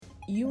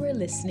You are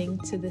listening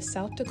to the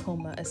South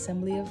Tacoma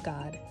Assembly of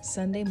God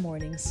Sunday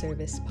Morning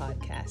Service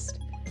podcast.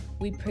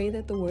 We pray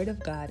that the Word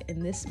of God in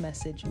this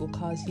message will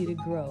cause you to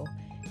grow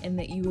and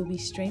that you will be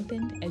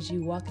strengthened as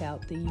you walk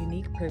out the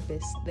unique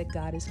purpose that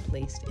God has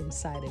placed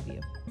inside of you.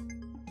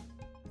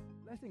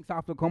 Blessing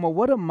South Tacoma,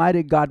 what a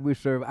mighty God we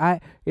serve.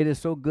 It is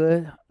so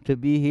good to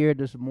be here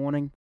this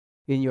morning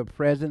in your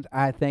presence.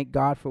 I thank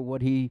God for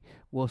what He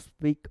will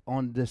speak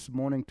on this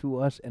morning to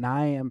us, and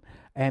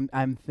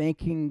I'm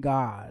thanking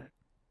God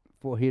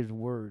for His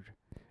word.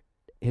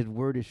 His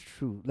word is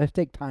true. Let's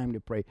take time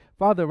to pray.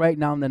 Father, right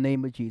now in the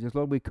name of Jesus,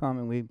 Lord, we come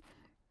and we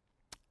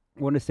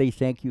want to say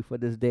thank you for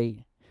this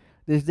day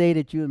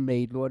that you have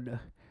made, Lord.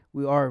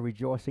 We are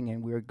rejoicing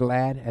and we are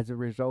glad as a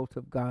result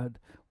of God,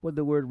 what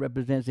the word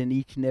represents in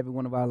each and every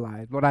one of our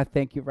lives. Lord, I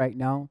thank you right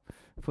now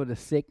for the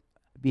sick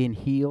being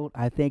healed.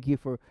 I thank you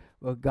for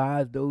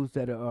God, those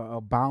that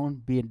are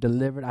bound being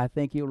delivered. I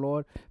thank you,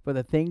 Lord, for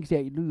the things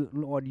that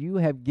Lord, you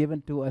have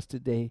given to us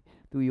today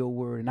through your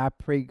word. And I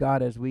pray,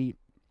 God, as we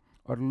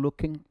are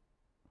looking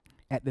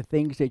at the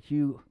things that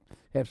you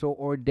have so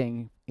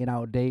ordained in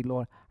our day,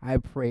 Lord, I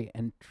pray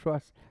and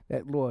trust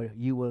that, Lord,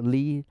 you will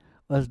lead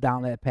us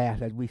down that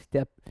path as we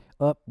step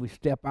up, we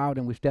step out,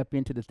 and we step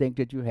into the things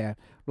that you have.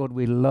 Lord,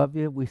 we love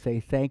you. We say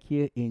thank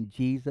you in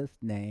Jesus'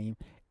 name.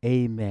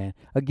 Amen.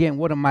 Again,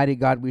 what a mighty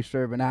God we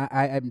serve, and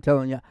I'm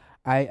telling you,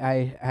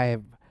 I'm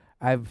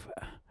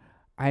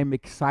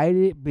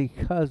excited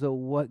because of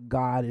what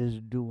God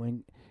is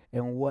doing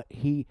and what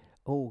He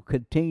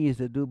continues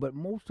to do. But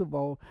most of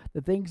all, the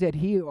things that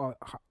He are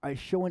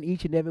showing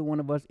each and every one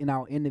of us in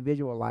our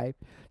individual life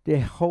to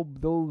help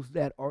those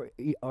that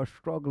are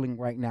struggling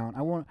right now.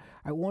 And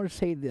I want to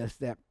say this,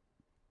 that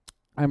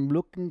I'm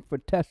looking for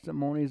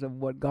testimonies of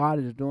what God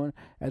is doing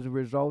as a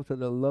result of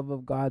the love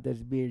of God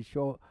that's being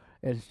shown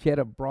as shed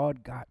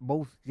abroad, God,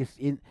 both just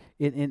in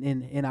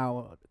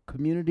our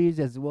communities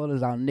as well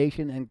as our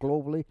nation and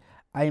globally.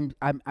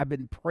 I've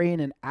been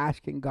praying and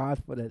asking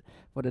God for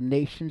the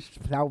nation's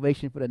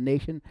salvation for the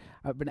nation.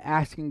 I've been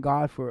asking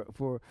God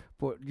for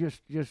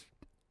just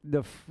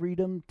the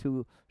freedom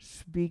to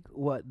speak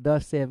what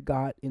thus saith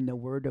God in the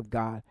Word of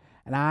God.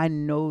 And I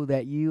know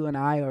that you and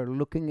I are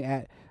looking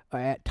at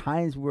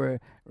times where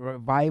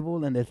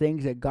revival and the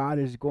things that God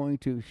is going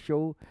to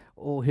show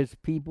His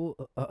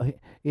people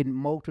in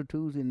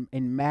multitudes,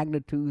 in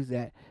magnitudes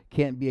that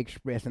can't be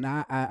expressed.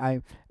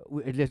 And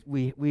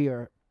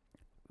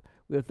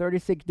we're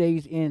 36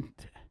 days in,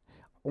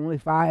 only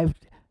 5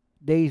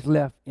 days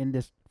left in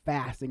this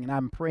fasting, and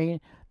I'm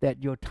praying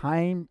that your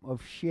time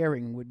of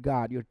sharing with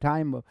God, your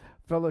time of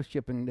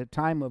fellowshipping, the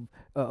time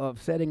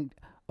of setting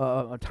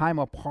a time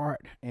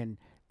apart and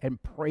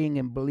praying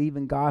and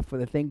believing God for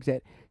the things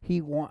that He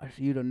wants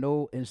you to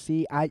know and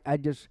see.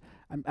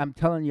 I'm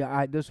telling you,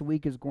 this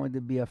week is going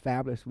to be a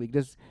fabulous week.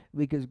 This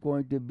week is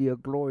going to be a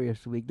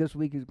glorious week. This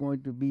week is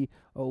going to be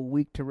a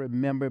week to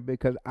remember,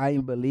 because I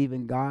am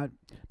believing God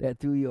that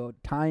through your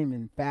time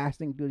in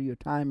fasting, through your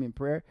time in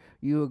prayer,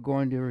 you are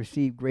going to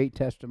receive great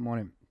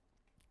testimony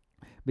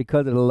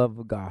because of the love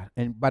of God.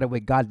 And by the way,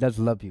 God does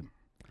love you.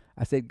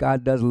 I said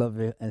God does love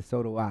you, and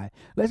so do I.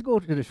 Let's go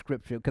to the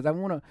scripture, because I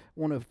want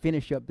to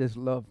finish up this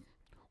love,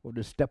 or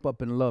to step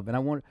up in love. And I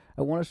want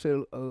us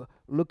to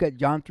look at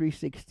John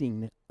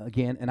 3:16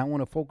 again, and I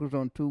want to focus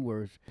on two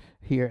words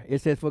here.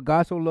 It says, "For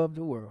God so loved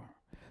the world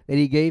that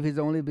He gave His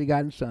only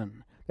begotten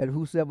Son, that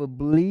whosoever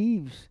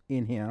believes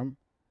in Him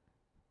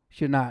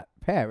should not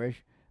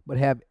perish, but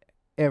have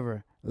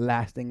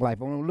everlasting life."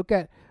 I want to look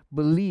at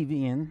believe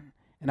in.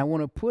 And I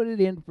want to put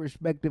it in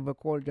perspective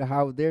according to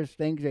how there's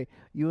things that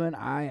you and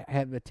I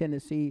have a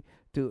tendency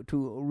to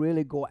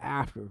really go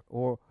after,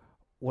 or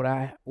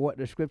what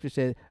the scripture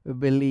says,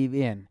 believe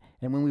in.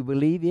 And when we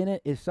believe in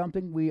it, it's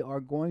something we are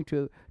going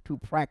to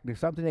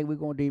practice, something that we're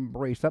going to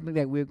embrace, something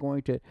that we're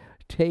going to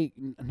take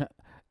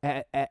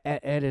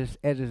at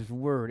His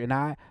word. And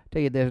I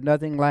tell you, there's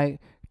nothing like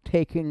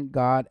taking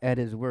God at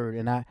His word.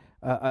 And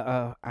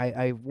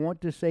I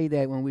want to say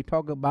that when we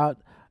talk about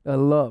the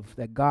love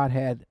that God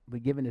had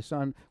given His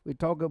Son, we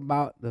talk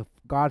about the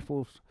God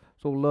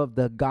so loved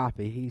the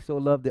agape. He so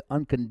loved the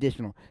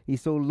unconditional. He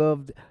so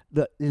loved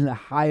in the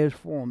highest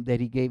form that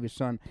He gave His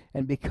Son.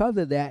 And because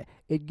of that,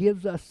 it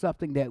gives us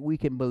something that we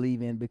can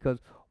believe in, because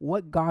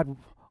what God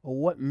or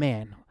what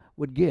man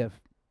would give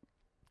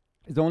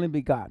is only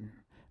begotten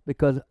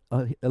because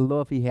of the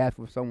love He has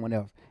for someone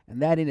else.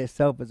 And that in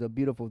itself is a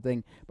beautiful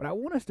thing. But I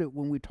want us to,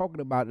 when we're talking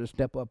about the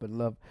step up in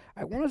love,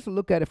 I want us to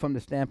look at it from the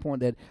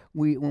standpoint that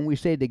when we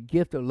say the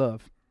gift of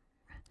love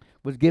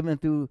was given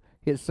through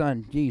His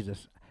Son,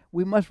 Jesus,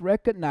 we must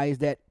recognize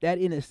that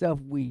in itself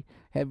we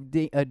have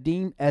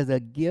deemed as a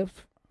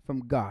gift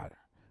from God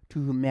to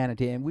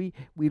humanity. And we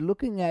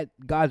looking at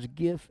God's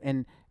gift,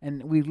 and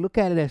we look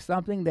at it as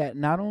something that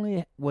not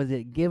only was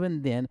it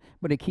given then,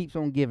 but it keeps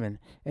on giving.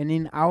 And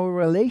in our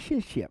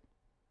relationship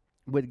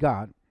with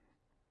God,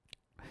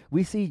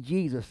 we see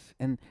Jesus,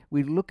 and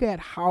we look at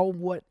how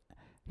what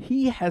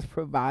He has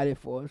provided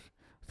for us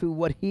through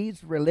what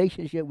His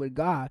relationship with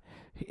God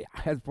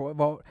has brought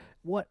about.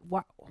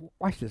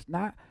 Watch this.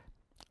 Not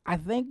I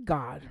thank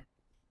God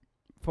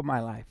for my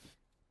life.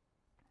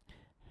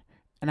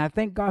 And I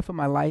thank God for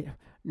my life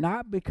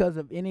not because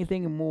of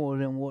anything more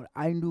than what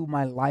I knew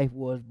my life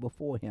was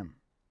before Him.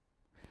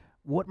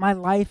 What my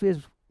life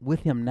is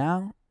with Him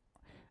now,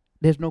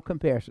 there's no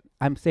comparison.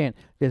 I'm saying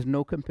there's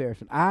no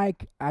comparison. I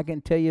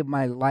can tell you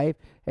my life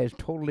has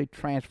totally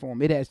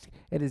transformed.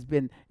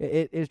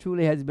 It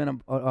truly has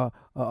been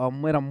a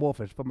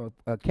metamorphosis from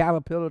a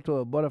caterpillar to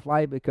a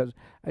butterfly, because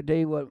I tell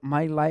you what,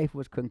 my life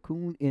was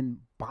cocooned in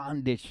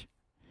bondage,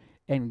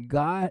 and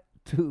God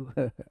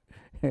to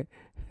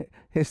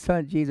His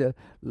Son Jesus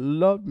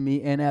loved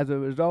me, and as a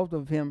result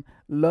of Him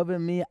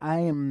loving me, I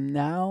am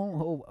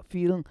now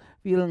feeling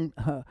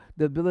the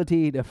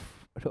ability to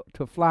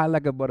fly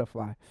like a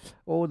butterfly.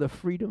 Oh, the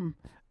freedom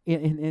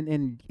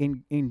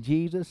in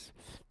Jesus,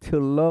 to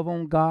love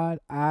on God.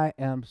 I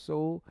am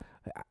so.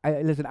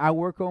 Listen. I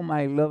work on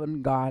my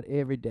loving God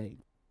every day.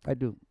 I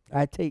do.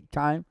 I take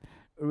time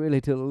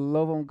really to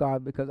love on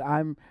God, because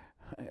I'm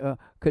uh,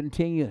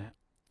 continue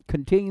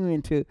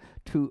continuing to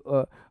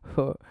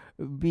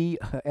be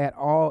at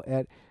all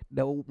at.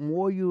 The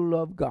more you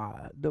love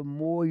God, the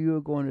more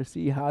you're going to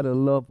see how to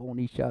love on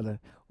each other,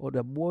 or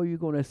the more you're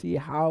going to see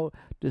how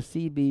to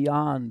see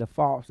beyond the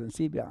faults and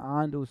see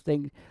beyond those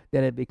things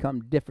that have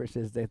become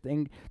differences, the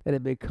things that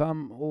have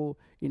become,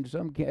 in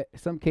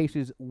some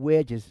cases,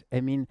 wedges.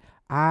 I mean,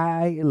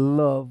 I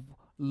love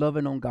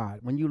loving on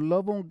God. When you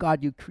love on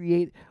God, you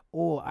create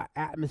an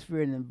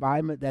atmosphere and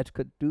environment that's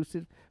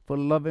conducive for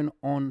loving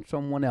on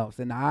someone else.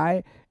 And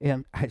I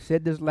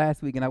said this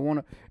last week, and I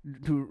want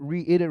to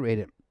reiterate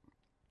it,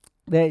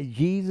 that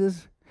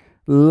Jesus'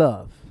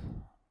 love,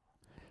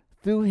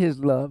 through His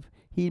love,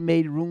 He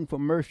made room for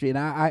mercy. And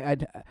I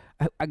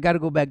got to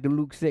go back to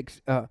Luke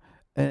 6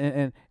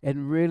 and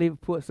really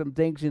put some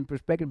things in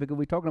perspective, because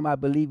we're talking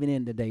about believing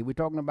in today. We're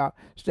talking about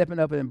stepping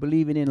up and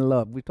believing in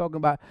love. We're talking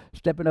about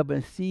stepping up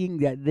and seeing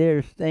that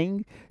there's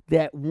things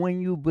that when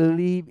you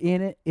believe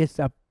in it, it's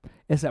a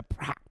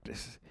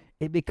practice.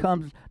 It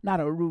becomes not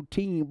a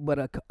routine,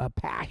 but a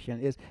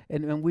passion.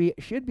 And we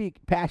should be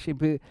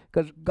passionate,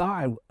 because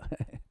God,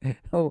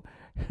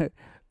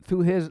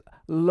 through His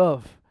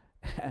love,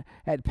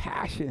 had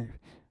passion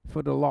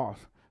for the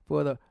lost,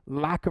 for the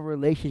lack of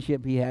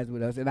relationship He has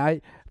with us. And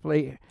I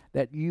pray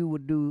that you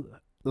would do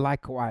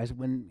likewise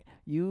when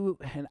you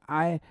and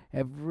I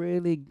have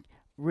really,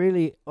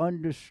 really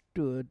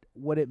understood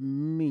what it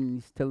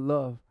means to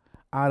love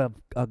out of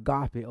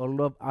agape, or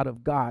love out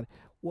of God.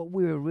 What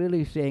we're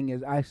really saying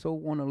is, I so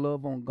want to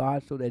love on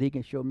God so that He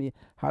can show me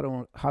how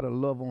to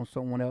love on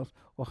someone else,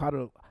 or how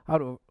to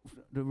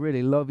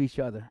really love each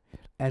other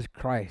as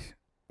Christ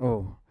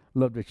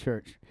loved the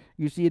church.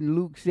 You see in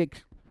Luke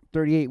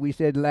 6:38, we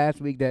said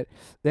last week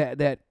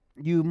that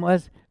you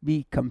must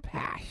be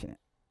compassionate,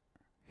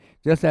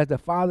 just as the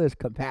Father is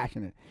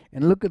compassionate.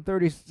 And look at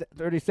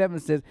 37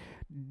 says,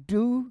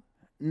 do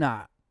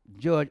not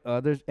judge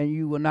others, and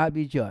you will not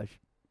be judged.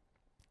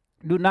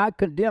 Do not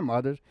condemn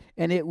others,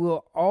 and it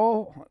will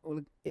all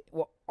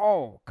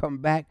come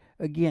back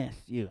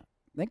against you.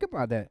 Think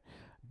about that.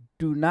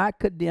 Do not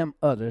condemn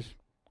others,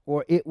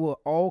 or it will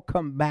all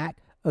come back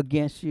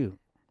against you.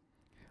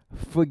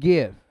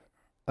 Forgive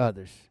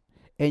others,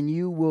 and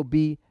you will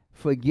be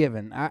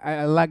forgiven.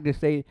 I like to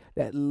say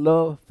that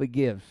love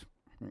forgives.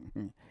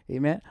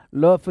 Amen.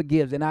 Love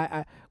forgives, and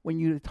I when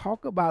you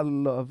talk about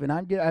love, and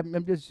I'm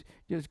just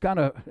kind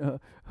of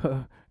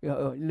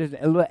listen,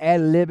 a little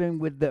ad-libbing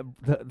with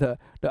the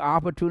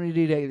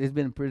opportunity that has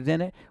been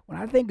presented. When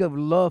I think of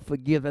love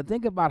forgives, I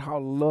think about how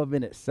love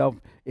in itself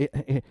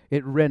it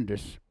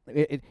renders,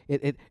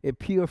 it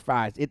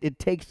purifies, it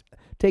takes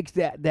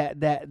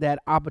that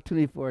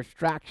opportunity for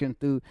extraction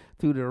through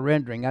the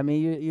rendering. I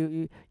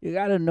mean, you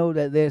got to know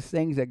that there's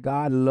things that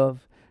God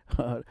loves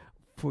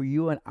for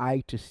you and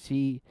I to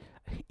see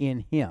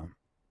in Him,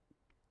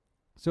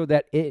 so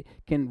that it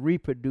can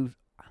reproduce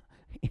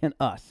in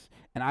us.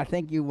 And I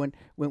think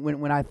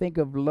when I think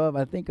of love,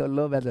 I think of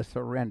love as a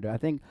surrender. I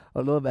think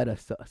of love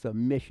as a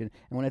submission.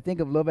 And when I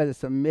think of love as a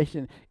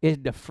submission,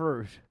 it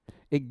defers,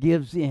 it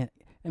gives in.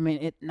 I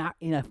mean, it not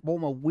in a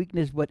form of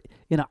weakness, but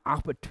in an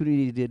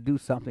opportunity to do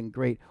something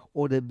great,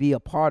 or to be a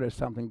part of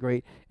something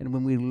great. And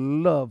when we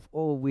love,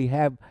 we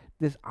have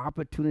this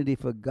opportunity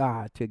for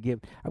God to give.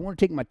 I want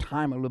to take my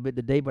time a little bit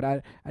today, but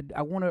I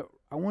want to,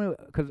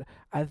 because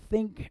I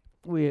think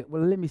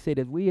let me say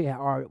this. We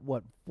are,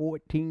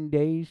 14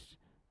 days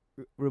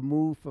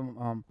removed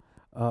from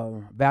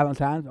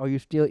Valentine's. Are you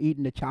still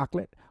eating the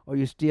chocolate? Are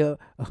you still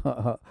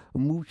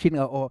mooching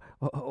or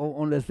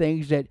on the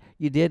things that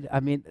you did? I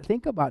mean,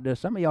 think about this.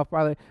 Some of y'all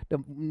probably,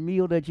 the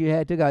meal that you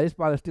had took out, it's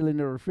probably still in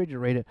the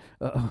refrigerator.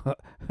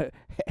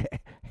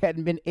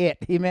 Hadn't been ate.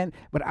 Amen.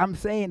 But I'm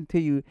saying to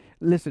you,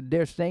 listen,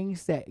 there's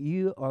things that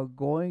you are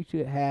going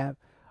to have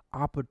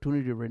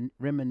opportunity to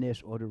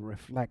reminisce or to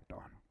reflect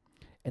on.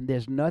 And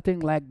there's nothing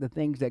like the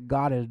things that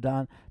God has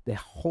done that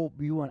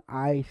hope you and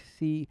I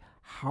see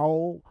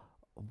how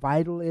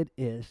vital it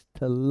is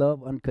to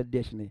love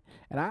unconditionally.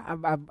 And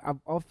I've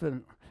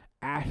often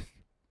asked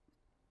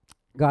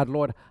God,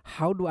 Lord,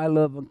 how do I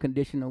love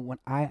unconditional when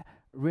I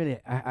really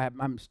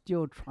I'm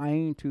still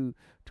trying to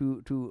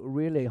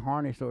really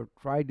harness or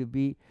try to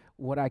be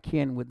what I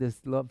can with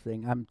this love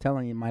thing. I'm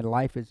telling you, my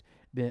life has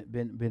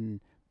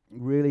been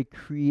really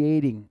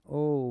creating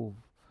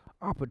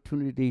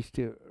opportunities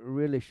to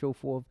really show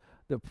forth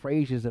the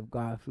praises of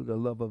God through the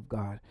love of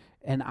God.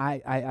 And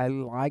I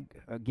like,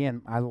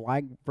 again, I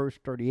like verse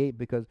 38,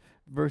 because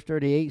verse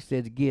 38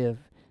 says, give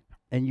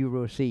and you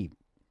will receive.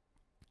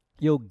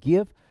 Your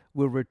gift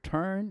will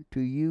return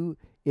to you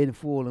in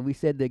full. And we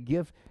said the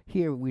gift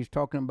here, we was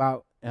talking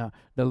about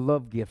the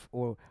love gift,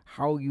 or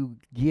how you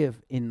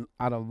give in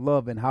out of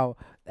love, and how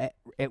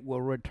it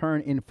will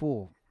return in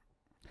full.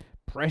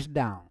 Pressed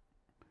down,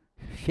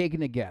 shaken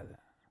together,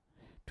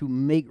 to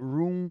make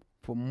room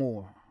for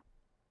more,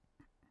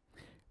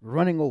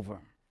 running over,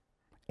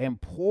 and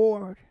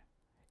poured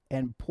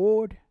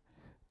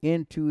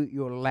into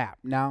your lap.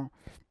 Now,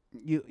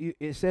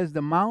 it says the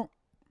amount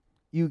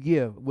you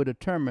give will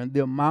determine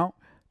the amount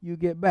you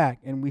get back.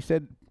 And we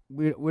said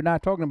we're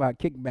not talking about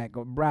kickback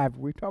or bribe.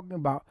 We're talking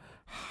about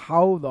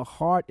how the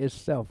heart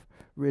itself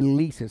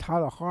releases, how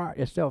the heart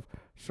itself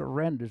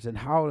surrenders, and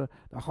how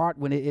the heart,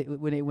 when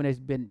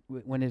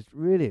it's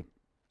really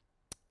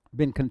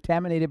been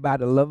contaminated by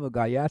the love of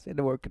God. Yeah, I said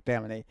the word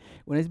contaminate.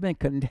 When it's been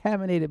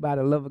contaminated by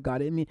the love of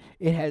God, I mean,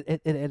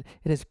 it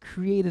has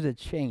created a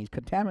change.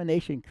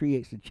 Contamination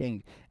creates a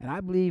change, and I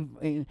believe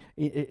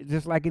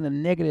just like in a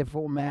negative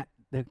format,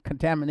 the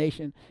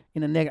contamination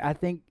in a negative. I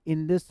think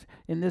in this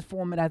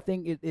format, I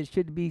think it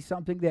should be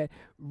something that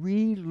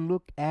we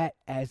look at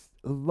as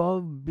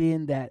love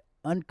being that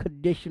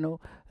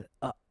unconditional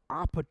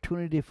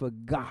opportunity for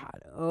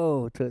God,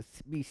 to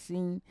be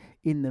seen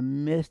in the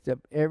midst of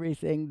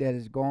everything that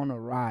has gone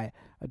awry.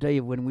 I tell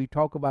you, when we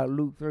talk about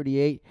Luke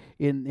 38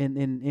 in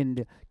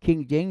the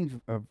King James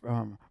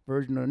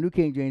version, or New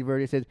King James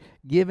version, it says,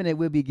 given it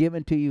will be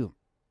given to you,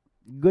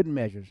 good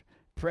measures,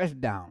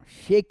 pressed down,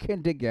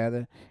 shaken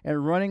together,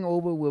 and running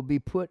over will be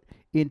put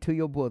into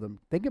your bosom.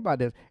 Think about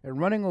this. And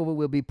running over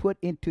will be put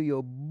into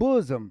your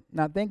bosom.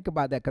 Now think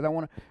about that, because I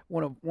want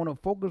to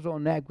focus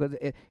on that, because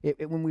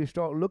when we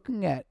start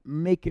looking at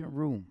making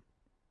room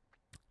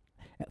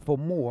for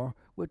more,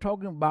 we're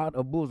talking about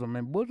a bosom,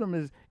 and bosom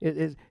is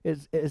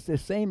the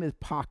same as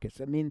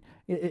pockets. I mean,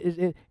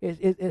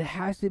 it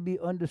has to be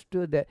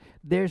understood that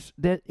there's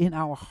that in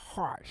our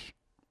hearts.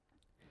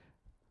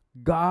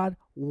 God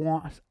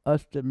wants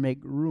us to make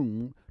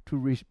room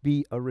to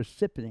be a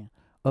recipient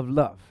of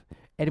love.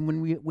 And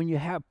when you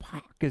have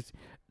pockets,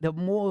 the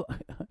more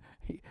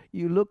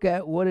you look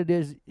at what it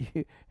is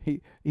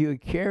you're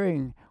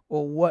carrying,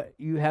 or what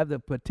you have the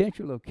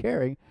potential of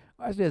carrying.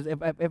 Watch this.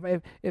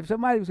 If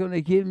somebody was going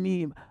to give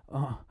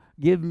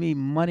me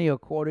money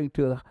according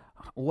to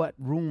what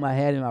room I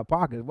had in my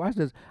pockets, watch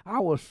this. I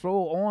was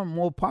so on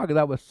more pockets.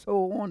 I was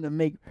so on to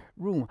make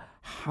room.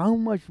 How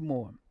much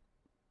more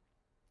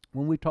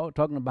when we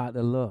talking about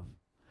the love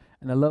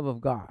and the love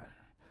of God?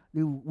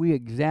 We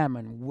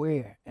examine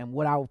where and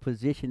what our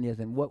position is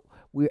and what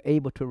we're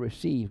able to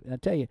receive. And I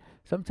tell you,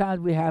 sometimes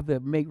we have to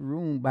make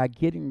room by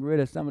getting rid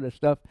of some of the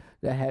stuff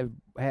that have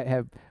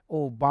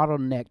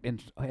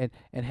bottlenecked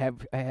and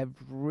have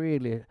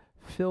really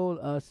filled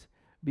us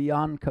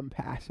beyond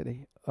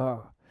capacity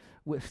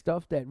with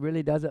stuff that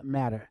really doesn't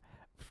matter,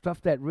 stuff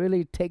that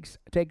really takes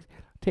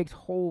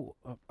hold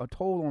a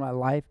toll on our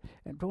life,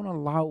 and don't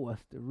allow us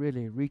to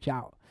really reach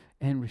out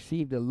and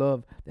receive the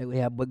love that we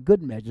have. But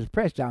good measures,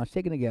 pressed down,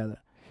 shaken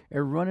together,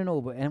 and running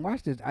over. And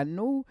watch this. I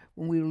know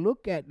when we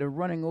look at the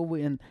running over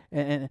and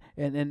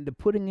the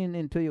putting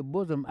into your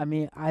bosom, I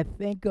mean, I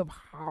think of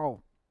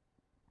how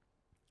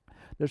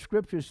the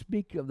scriptures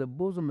speak of the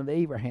bosom of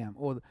Abraham,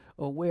 or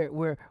where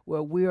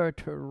we are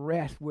to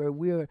rest, where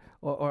we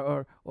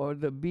are, or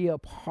to be a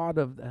part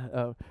of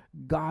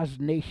God's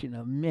nation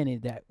of many,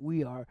 that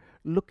we are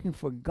looking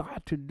for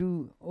God to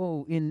do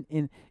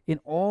in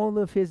all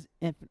of His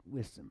infinite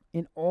wisdom,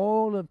 in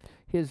all of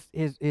His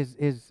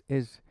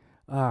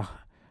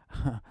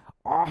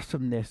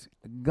awesomeness.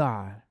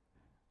 God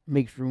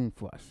makes room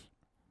for us.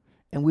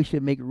 And we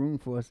should make room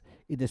for us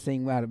in the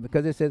same matter,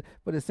 because it says,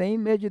 for the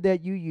same measure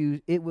that you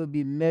use, it will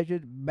be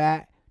measured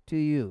back to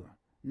you.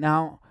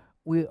 Now,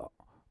 we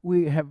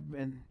have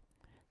been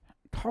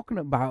talking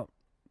about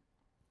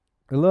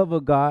the love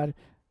of God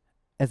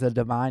as a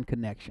divine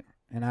connection.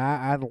 And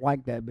I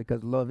like that,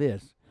 because love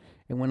is.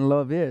 And when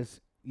love is,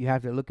 you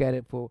have to look at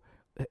it for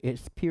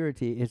its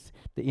purity, it's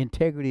the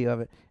integrity of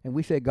it. And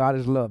we said God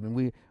is love. And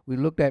we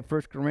looked at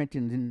 1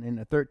 Corinthians in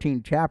the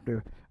 13th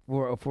chapter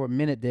for a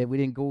minute there. We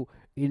didn't go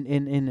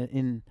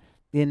in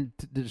the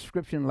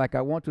description like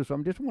I want to, so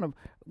I'm just want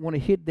to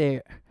hit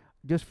there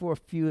just for a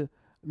few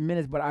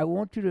minutes. But I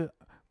want you to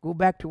go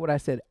back to what I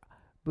said.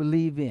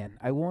 Believe in.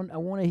 I want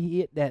to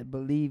hit that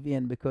believe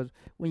in, because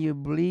when you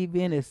believe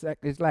in, it's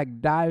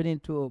like diving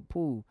into a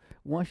pool.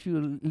 Once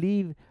you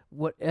leave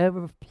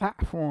whatever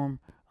platform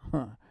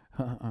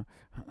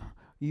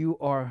you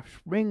are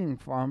springing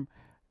from,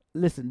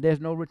 listen, there's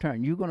no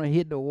return. You're gonna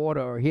hit the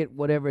water or hit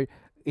whatever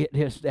it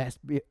is that's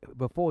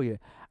before you.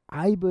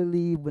 I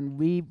believe when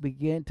we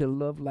begin to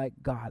love like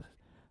God's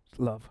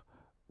love,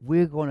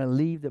 we're going to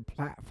leave the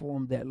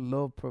platform that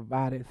love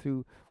provided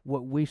through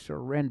what we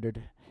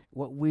surrendered,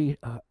 what we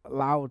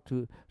allowed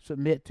to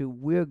submit to.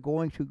 We're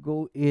going to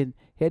go in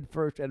head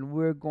first, and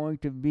we're going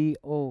to be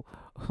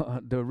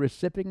the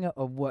recipient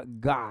of what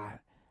God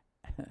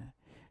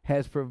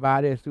has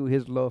provided through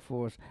His love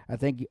for us. I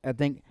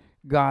thank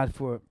God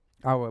for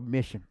our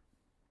mission.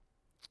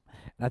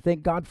 And I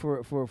thank God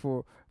for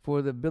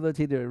the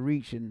ability to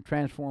reach and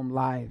transform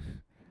lives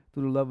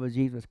through the love of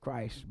Jesus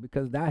Christ,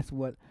 because that's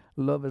what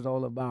love is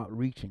all about,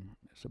 reaching.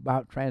 It's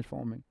about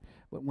transforming.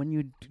 But when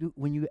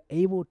you're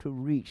able to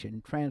reach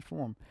and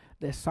transform,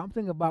 there's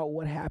something about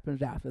what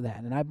happens after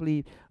that. And I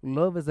believe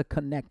love is a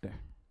connector.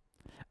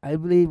 I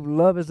believe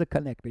love is a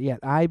connector. Yes,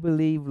 I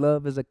believe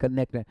love is a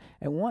connector.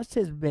 And once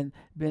it's been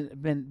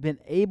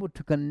able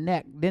to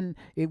connect, then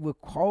it will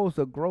cause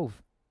a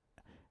growth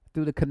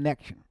through the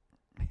connection.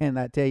 And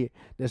I tell you,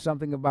 there's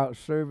something about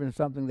serving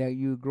something that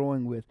you're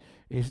growing with.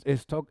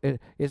 It's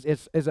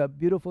a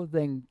beautiful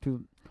thing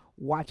to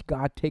watch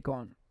God take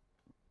on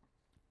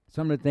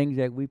some of the things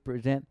that we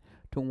present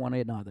to one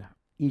another,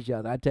 each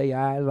other. I tell you,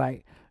 I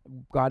like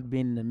God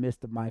being in the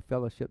midst of my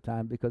fellowship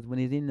time, because when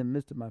He's in the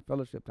midst of my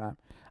fellowship time,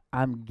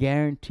 I'm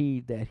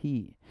guaranteed that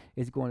He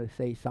is going to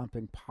say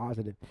something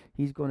positive.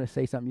 He's going to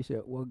say something. You say,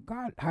 well,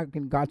 God, how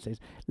can God say this?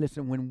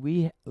 Listen, when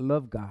we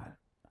love God,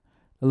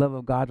 the love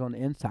of God's on the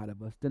inside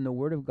of us, then the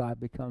Word of God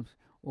becomes,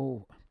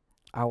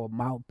 our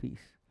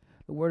mouthpiece.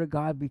 The Word of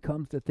God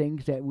becomes the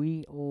things that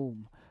we,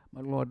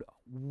 my Lord,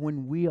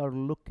 when we are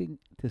looking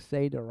to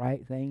say the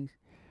right things.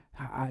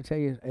 I tell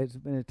you, it's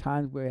been a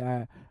times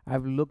where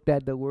I've looked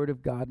at the Word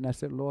of God and I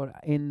said, Lord,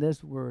 in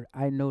this Word,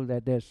 I know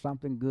that there's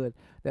something good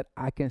that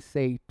I can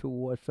say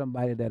towards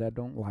somebody that I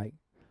don't like,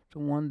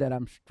 someone that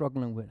I'm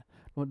struggling with.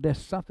 Well, there's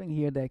something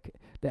here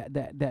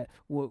that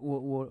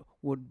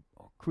would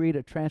create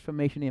a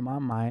transformation in my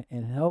mind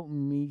and help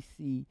me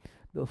see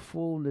the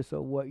fullness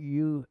of what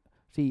you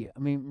see. I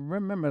mean,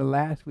 remember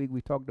last week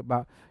we talked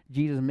about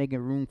Jesus making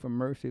room for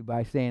mercy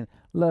by saying,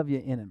 "Love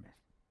your enemies."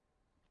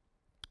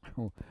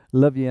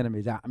 Love your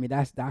enemies. I mean,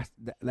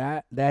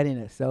 that in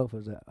itself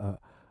is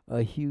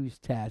a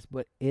huge task,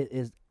 but it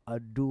is a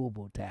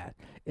doable task.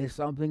 It's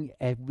something,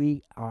 if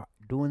we are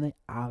doing it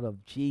out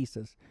of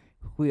Jesus,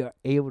 we are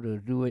able to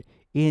do it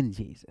in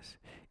Jesus,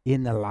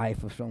 in the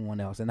life of someone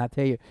else. And I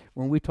tell you,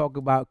 when we talk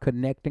about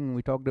connecting,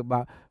 we talked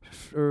about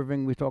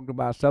serving, we talked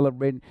about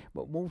celebrating,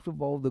 but most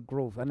of all, the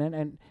growth.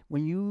 And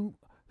when you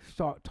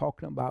start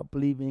talking about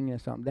believing in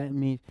something, that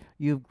means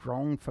you've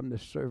grown from the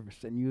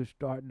service and you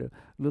start to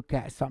look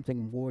at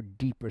something more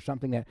deeper,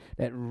 something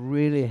that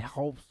really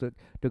helps to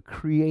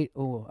create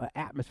an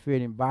atmosphere,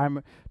 an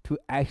environment to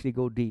actually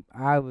go deep.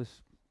 I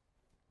was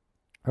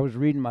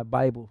reading my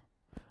Bible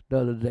the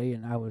other day,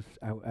 and I was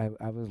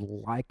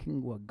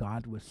liking what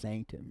God was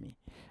saying to me.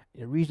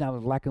 The reason I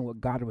was liking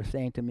what God was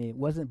saying to me, it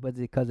wasn't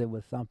because it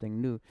was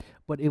something new,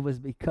 but it was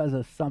because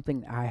of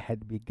something I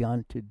had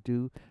begun to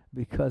do,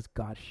 because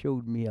God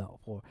showed me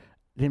up, or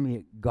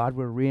God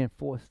will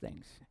reinforce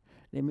things.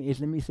 Let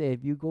me say,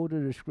 if you go to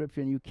the scripture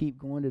and you keep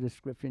going to the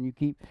scripture and you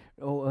keep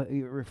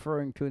you're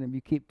referring to it and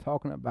you keep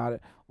talking about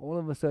it, all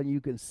of a sudden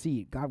you can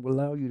see it. God will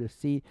allow you to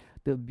see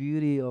the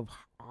beauty of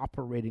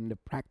operating, the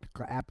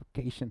practical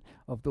application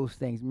of those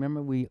things.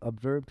 Remember, we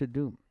observe to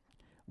do.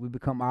 We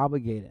become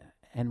obligated.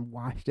 And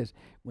watch this.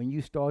 When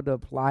you start to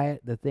apply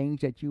it, the things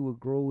that you will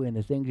grow in,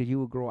 the things that you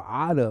will grow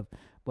out of.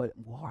 But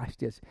watch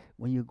this.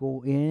 When you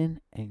go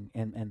in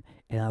and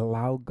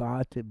allow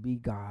God to be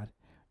God,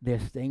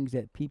 there's things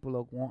that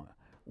people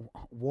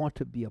want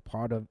to be a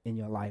part of in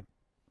your life.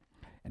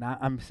 And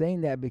I'm saying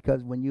that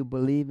because when you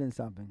believe in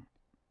something,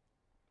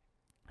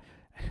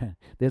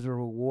 there's a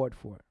reward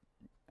for it.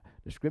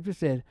 The scripture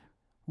says,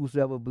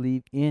 whosoever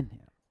believe in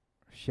him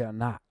shall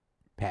not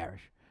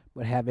perish,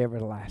 but have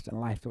everlasting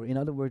life. So in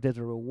other words, there's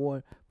a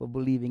reward for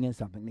believing in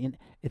something. And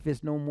if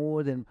it's no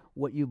more than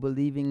what you're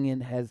believing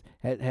in has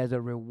a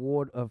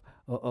reward of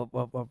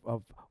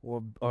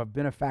or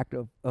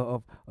benefactor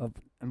of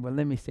and well,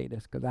 let me say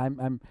this, because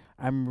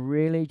I'm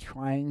really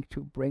trying to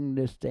bring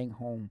this thing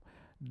home.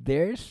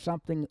 There's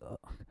something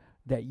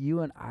that you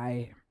and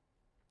I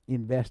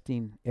invest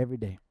in every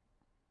day.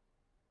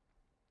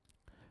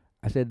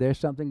 I said there's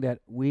something that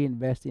we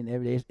invest in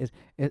every day.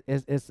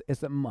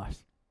 It's a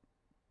must.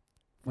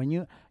 When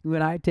you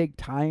and I take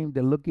time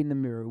to look in the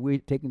mirror, we're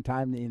taking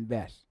time to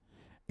invest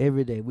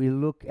every day. We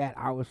look at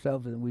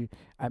ourselves and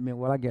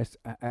I guess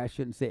I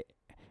shouldn't say,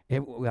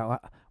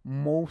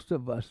 most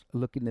of us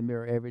look in the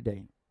mirror every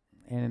day.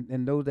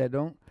 And those that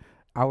don't,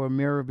 our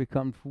mirror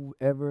becomes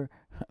whoever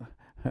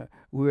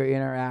we're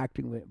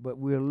interacting with. But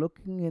we're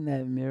looking in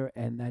that mirror,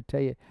 and I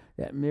tell you,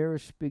 that mirror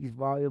speaks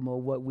volume of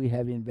what we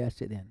have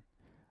invested in.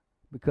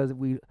 Because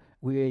we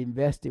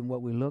invest in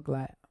what we look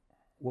like,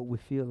 what we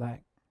feel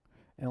like,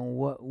 and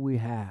what we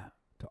have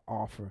to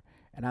offer.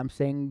 And I'm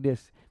saying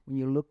this, when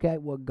you look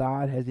at what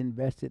God has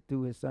invested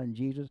through his son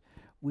Jesus,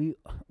 we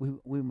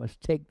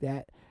must take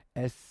that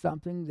as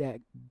something that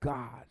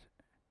God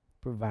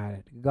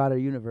provided, God of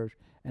the universe,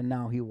 and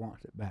now he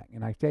wants it back.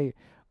 And I tell you,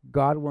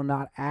 God will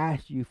not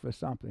ask you for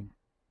something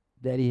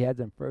that he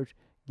hasn't first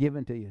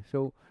given to you.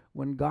 So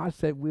when God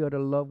said we are to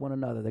love one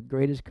another, the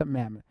greatest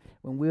commandment,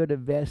 when we are to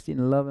invest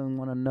in loving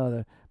one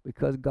another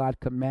because God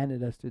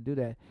commanded us to do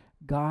that,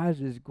 God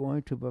is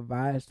going to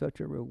provide such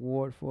a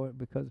reward for it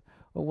because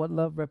of what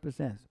love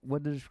represents.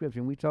 What the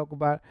description. We talk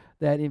about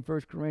that in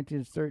 1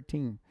 Corinthians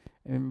 13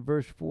 in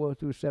verse 4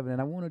 through 7.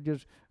 And I want to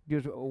just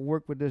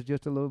work with this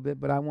just a little bit,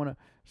 but I want to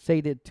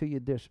say that to you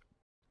this.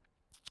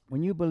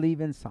 When you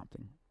believe in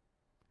something,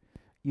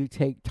 you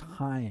take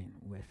time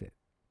with it.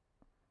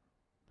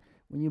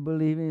 When you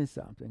believe in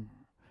something,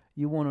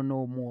 you want to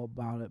know more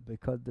about it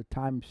because the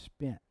time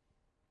spent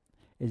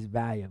is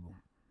valuable.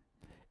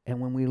 And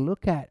when we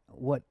look at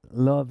what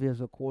love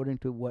is according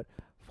to what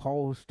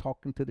Paul's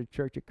talking to the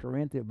church at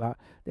Corinth about,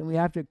 then we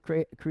have to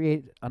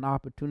create an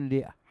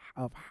opportunity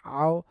of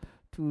how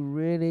to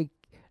really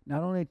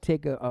not only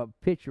take a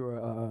picture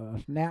or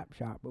a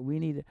snapshot, but we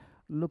need to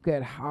look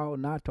at how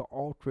not to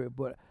alter it,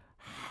 but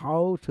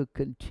how to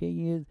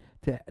continue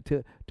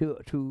to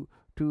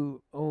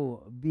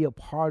be a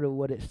part of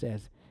what it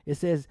says. It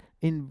says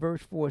in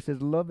verse 4, it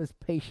says, love is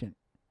patient,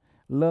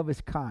 love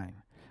is kind.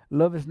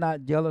 Love is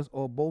not jealous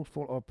or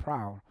boastful or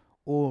proud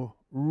or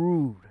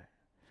rude.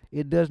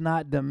 It does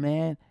not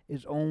demand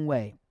its own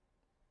way.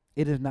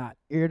 It is not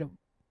irritable.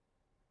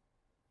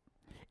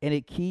 And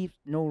it keeps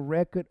no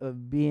record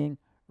of being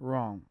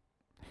wrong.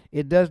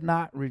 It does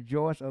not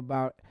rejoice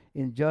about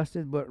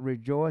injustice, but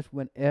rejoice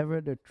whenever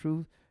the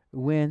truth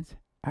wins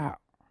out.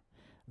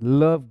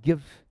 Love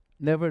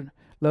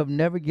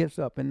never gives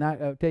up. And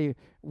I'll tell you,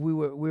 we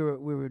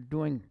were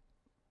doing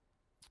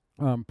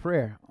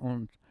prayer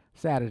on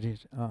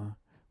Saturdays,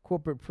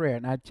 corporate prayer.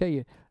 And I tell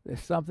you,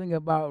 there's something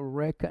about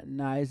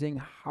recognizing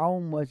how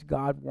much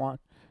God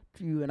wants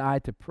you and I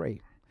to pray.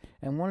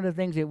 And one of the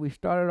things that we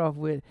started off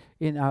with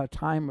in our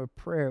time of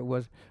prayer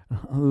was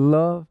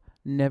love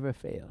never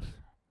fails.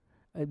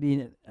 I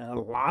mean, a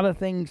lot of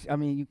things. I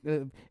mean,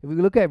 if we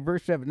look at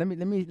verse 7, let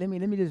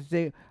me just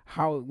say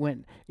how it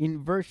went.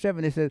 In verse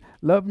 7, it says,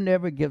 "Love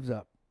never gives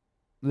up,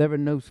 never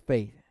knows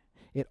faith.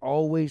 It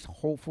always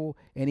hopeful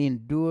and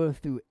endures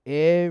through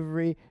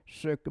every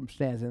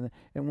circumstance."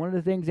 And one of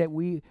the things that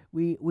we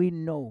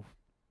know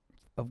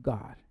of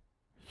God,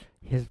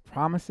 his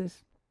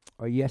promises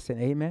are yes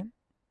and amen.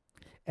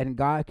 And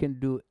God can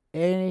do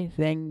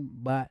anything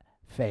but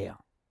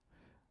fail.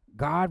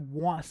 God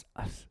wants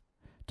us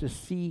to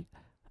see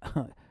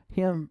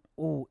him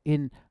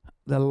in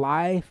the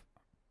life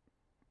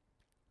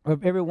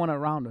of everyone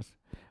around us.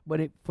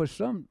 But for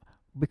some,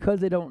 because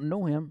they don't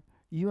know him,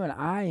 you and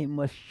I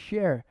must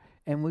share,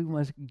 and we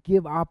must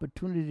give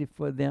opportunity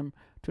for them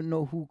to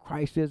know who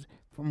Christ is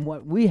from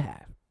what we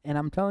have. And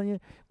I'm telling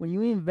you, when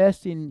you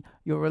invest in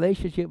your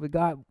relationship with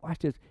God, watch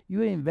this,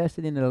 you're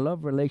invested in the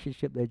love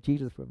relationship that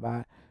Jesus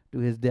provided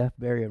through his death,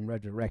 burial, and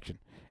resurrection.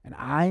 And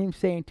I am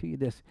saying to you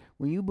this,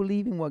 when you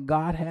believe in what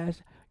God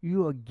has,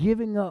 you are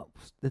giving up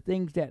the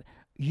things that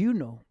you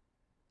know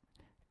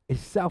is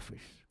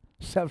selfish,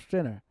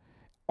 self-centered,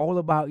 all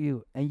about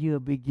you, and you're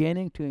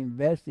beginning to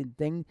invest in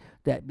things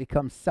that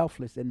become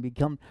selfless and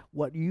become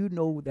what you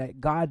know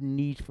that God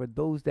needs for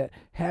those that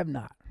have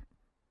not.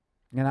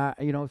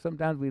 And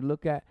sometimes we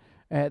look at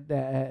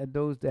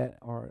those that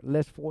are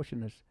less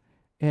fortunate,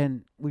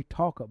 and we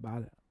talk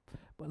about it.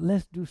 But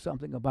let's do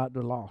something about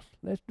the lost.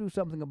 Let's do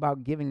something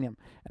about giving them.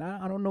 And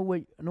I don't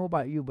know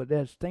about you, but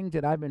there's things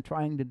that I've been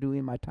trying to do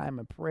in my time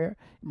of prayer,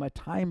 in my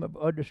time of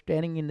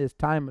understanding, in this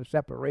time of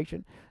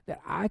separation, that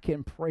I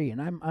can pray.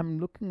 And I'm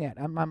looking at.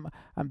 I'm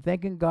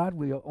thanking God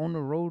we are on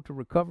the road to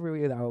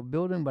recovery with our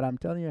building. But I'm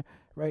telling you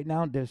right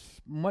now,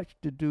 there's much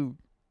to do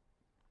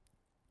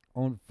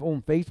on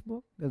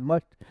Facebook. There's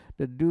much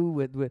to do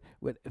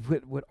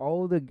with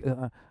all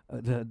the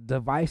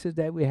devices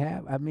that we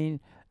have. I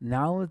mean,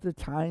 now is the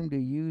time to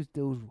use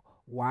those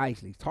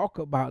wisely. Talk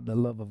about the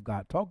love of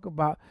God. Talk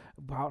about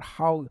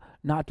how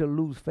not to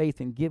lose faith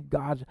and give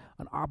God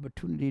an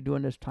opportunity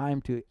during this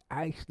time to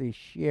actually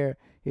share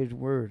his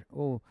word.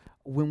 Oh,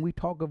 when we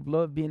talk of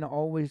love being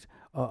always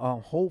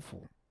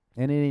hopeful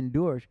and it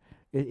endures,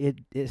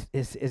 it's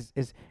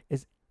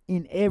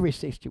in every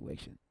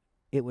situation.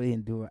 It will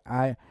endure.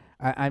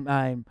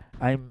 I'm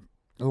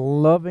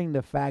loving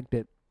the fact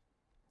that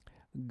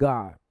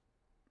God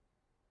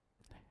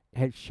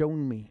has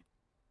shown me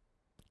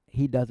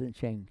he doesn't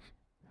change.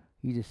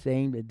 He's the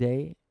same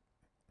today,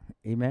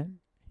 amen,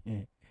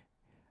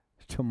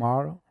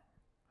 tomorrow,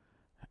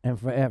 and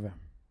forever.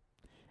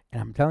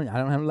 And I'm telling you, I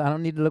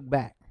don't need to look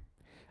back.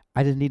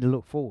 I just need to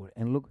look forward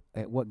and look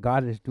at what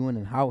God is doing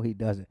and how he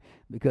does it,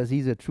 because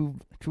he's a true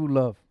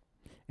love.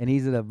 And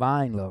he's a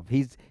divine love.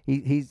 He's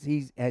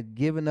has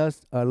given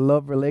us a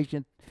love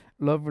relationship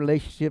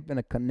and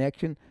a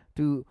connection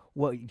to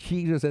what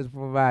Jesus has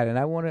provided. And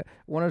I want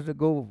us to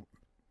go,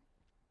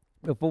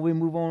 before we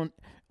move on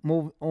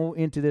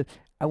into this.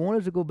 I want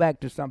us to go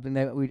back to something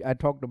that I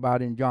talked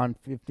about in John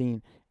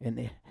 15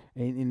 and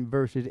in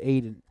verses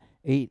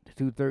 8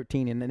 through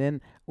 13, and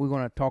then we're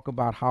going to talk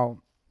about how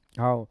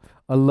how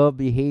a love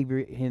behavior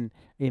in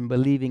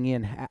believing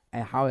in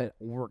and how it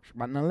works.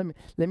 But now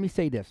let me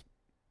say this.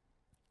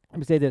 Let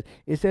me say this.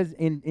 It says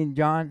in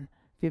John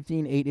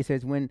 15:8, it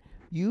says, when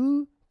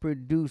you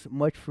produce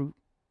much fruit,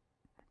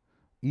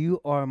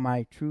 you are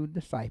my true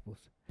disciples.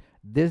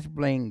 This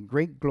brings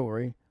great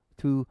glory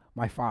to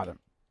my Father.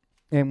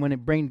 And when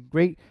it brings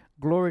great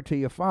glory to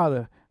your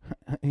Father,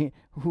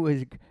 who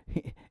is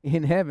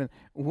in heaven,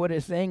 what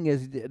it's saying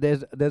is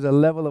there's a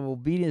level of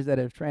obedience that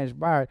has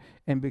transpired,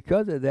 and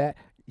because of that,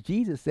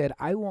 Jesus said,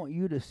 "I want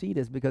you to see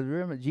this." Because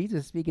remember,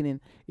 Jesus is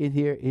speaking in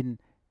here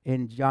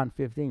in John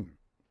 15.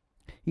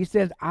 He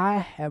says, "I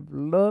have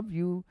loved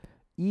you,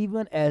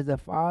 even as the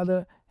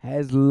Father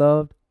has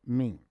loved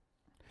me.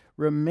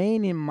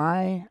 Remain in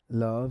my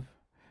love."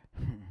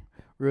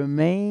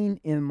 Remain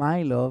in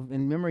my love.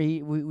 And remember,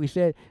 we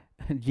said,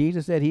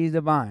 Jesus said he's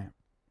the vine.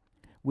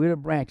 We're the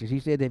branches.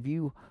 He said if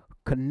you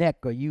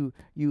connect or you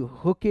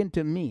hook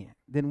into me,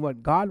 then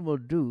what God will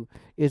do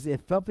is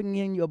if something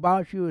in you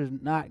about you is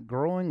not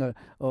growing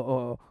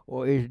or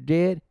is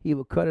dead, he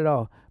will cut it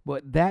off.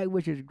 But that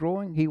which is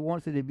growing, he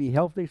wants it to be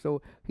healthy,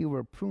 so he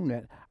will prune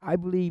it. I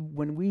believe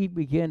when we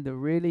begin to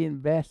really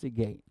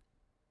investigate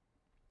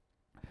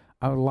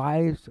our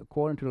lives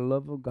according to the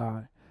love of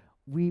God,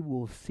 we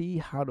will see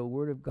how the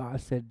Word of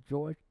God said,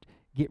 George,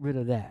 get rid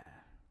of that.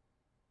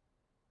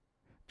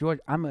 George,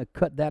 I'm going to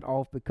cut that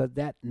off because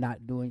that's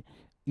not doing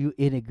you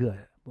any good.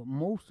 But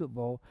most of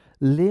all,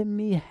 let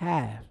me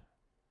have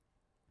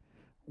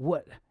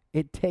what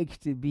it takes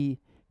to be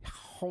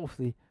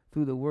healthy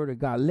through the Word of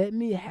God. Let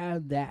me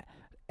have that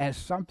as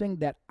something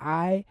that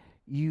I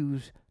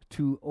use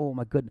to, oh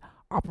my goodness,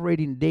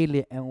 operating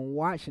daily and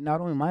watch not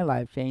only my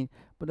life change,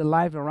 but the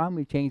lives around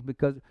me change.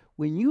 Because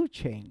when you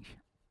change,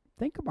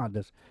 think about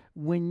this.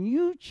 When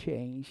you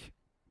change,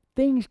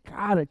 things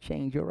gotta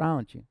change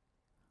around you.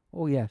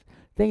 Oh yes,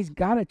 things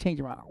gotta change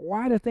around.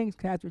 Why do things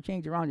have to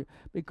change around you?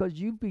 Because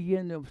you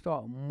begin to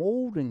start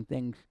molding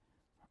things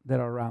that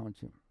are around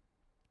you.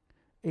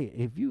 Hey,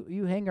 if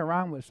you hang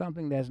around with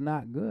something that's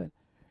not good,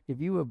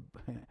 if you were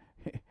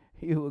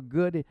you were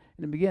good in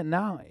the beginning,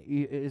 now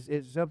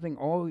it's something.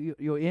 All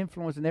your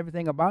influence and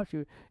everything about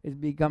you is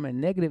becoming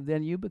negative.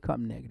 Then you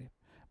become negative.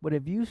 But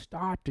if you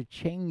start to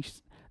change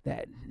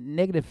that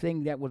negative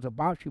thing that was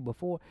about you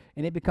before,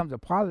 and it becomes a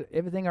positive,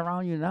 everything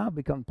around you now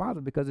becomes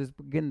positive because it's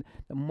beginning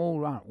to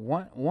mold around.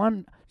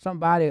 One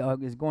somebody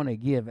is going to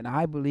give, and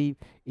I believe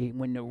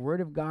when the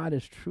Word of God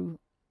is true,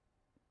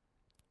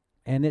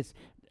 and it's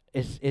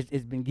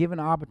been given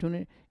an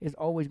opportunity, it's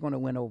always going to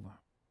win over.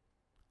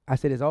 I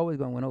said it's always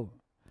going to win over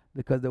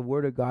because the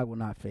Word of God will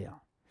not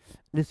fail.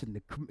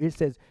 Listen, it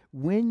says,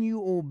 when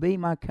you obey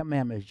my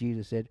commandments,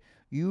 Jesus said,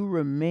 you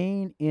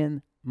remain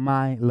in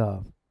my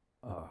love.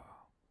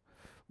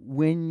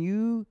 When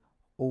you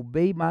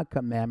obey my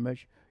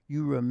commandments,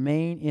 you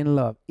remain in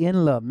love.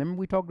 In love. Remember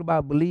we talked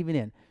about believing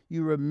in.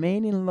 You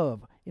remain in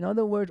love. In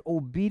other words,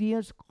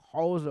 obedience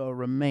causes a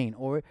remain,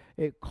 or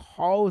it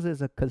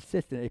causes a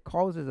consistent, it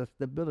causes a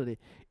stability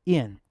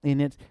in.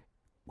 And it's,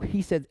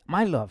 he said,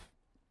 my love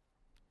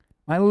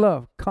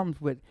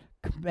comes with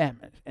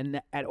commandments. And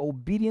that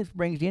obedience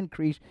brings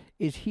increase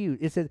is huge.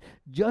 It says,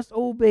 just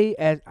obey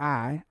as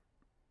I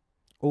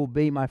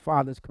obey my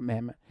Father's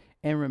commandment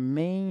and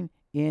remain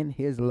in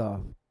his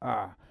love.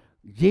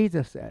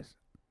 Jesus says,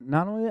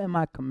 not only am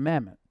I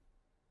commandment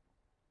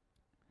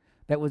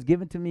that was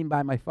given to me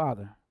by my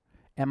Father,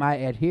 am I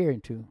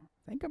adhering to?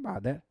 Think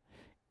about that.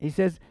 He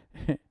says,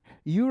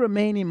 you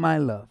remain in my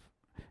love,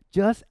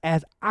 just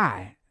as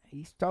I,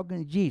 he's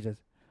talking to Jesus,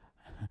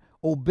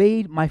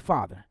 obeyed my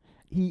Father.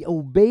 He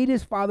obeyed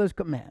his Father's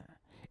command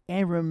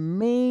and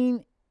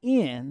remained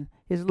in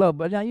his love.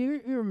 But now you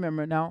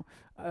remember now,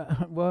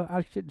 well,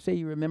 I shouldn't say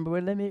you remember,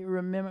 but let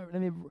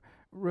me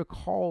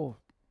recall.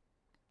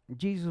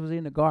 Jesus was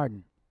in the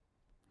garden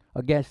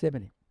of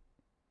Gethsemane,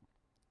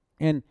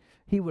 and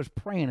he was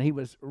praying. He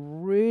was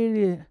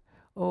really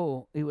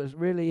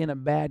in a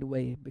bad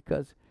way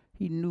because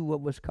he knew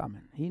what was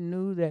coming. He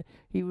knew that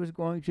he was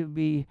going to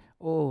be,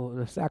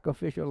 the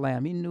sacrificial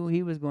lamb. He knew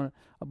he was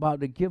about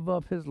to give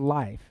up his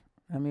life.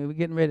 I mean, we're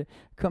getting ready to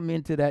come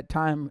into that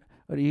time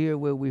of the year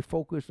where we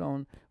focus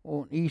on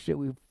Easter,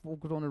 we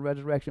focus on the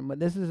resurrection. But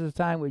this is the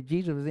time where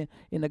Jesus was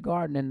in the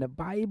garden, and the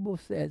Bible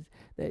says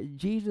that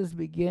Jesus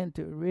began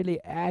to really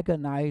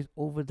agonize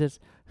over this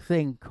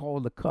thing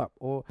called the cup,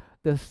 or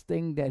this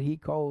thing that he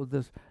called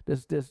this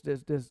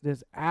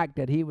act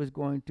that he was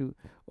going to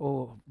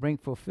bring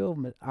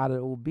fulfillment out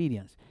of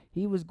obedience.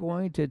 He was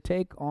going to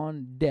take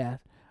on death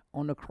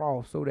on the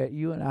cross so that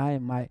you and I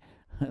might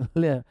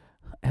live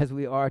as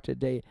we are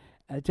today.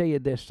 I tell you,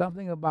 there's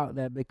something about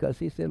that, because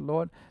he said,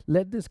 Lord,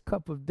 let this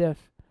cup of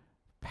death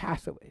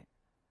pass away.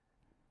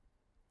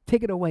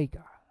 Take it away,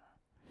 God,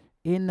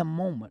 in the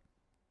moment.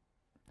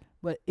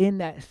 But in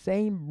that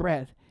same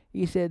breath,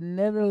 he said,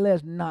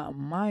 nevertheless, not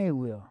my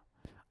will.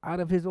 Out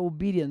of his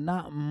obedience,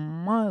 not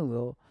my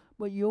will,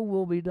 but your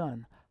will be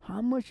done.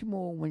 how much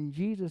more when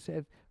Jesus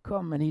has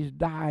come and he's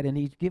died and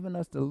he's given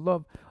us the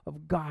love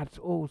of God,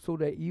 so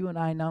that you and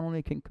I not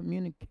only can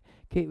communicate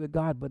with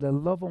God, but to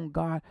love on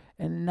God,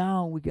 and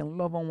now we can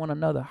love on one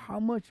another. How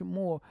much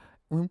more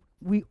when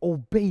we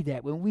obey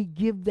that, when we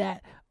give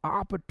that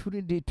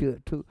opportunity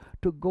to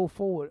go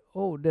forward.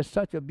 Oh, there's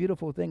such a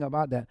beautiful thing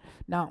about that.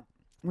 Now,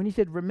 when he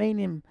said remain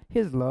in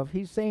his love,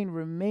 he's saying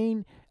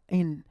remain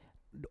in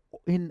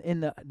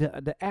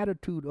the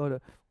attitude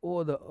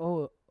or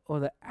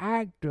the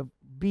act of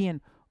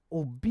being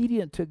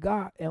obedient to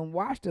God, and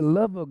watch the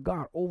love of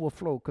God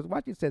overflow. Because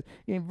watch it says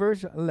in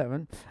verse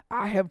 11,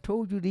 I have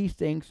told you these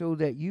things so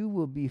that you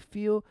will be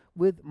filled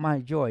with my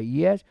joy.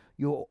 Yes,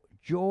 your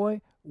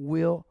joy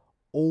will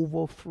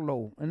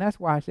overflow. And that's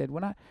why I said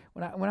when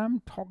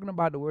I'm talking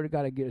about the word of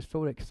God, I get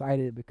so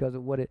excited because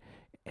of what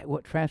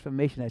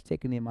transformation has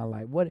taken in my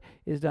life, what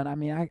is done. I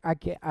mean,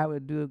 I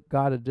would do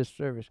God a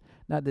disservice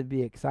not to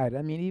be excited.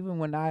 I mean, even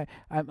when I'm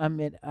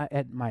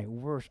at my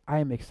worst, I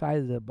am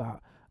excited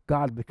about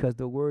God, because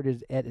the word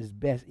is at its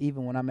best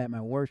even when I'm at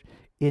my worst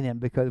in him,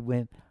 because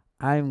when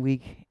I'm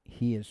weak,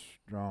 he is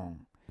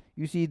strong.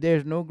 You see,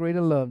 there's no greater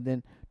love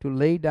than to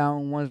lay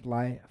down one's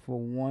life for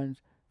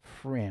one's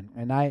friend.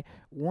 And I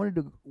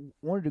wanted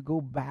to go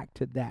back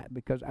to that,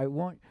 because I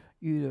want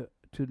you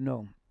to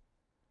know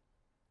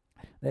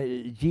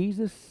that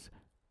Jesus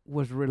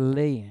was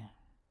relaying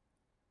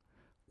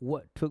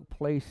what took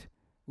place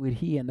with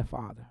he and the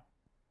Father.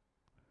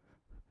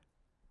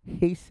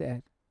 He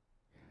said,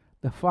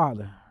 the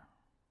Father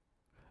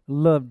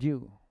loved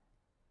you,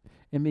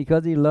 and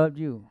because he loved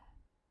you,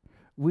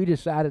 we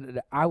decided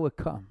that I would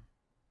come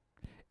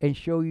and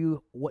show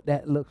you what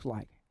that looks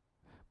like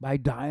by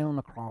dying on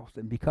the cross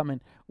and becoming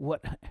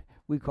what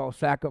we call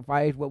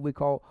sacrifice, what we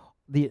call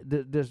this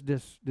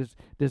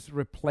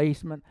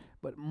replacement,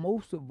 but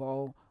most of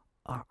all,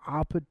 our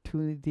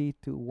opportunity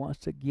to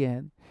once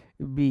again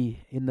be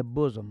in the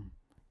bosom,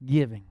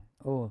 giving,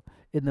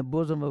 in the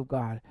bosom of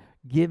God,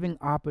 giving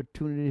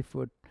opportunity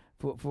for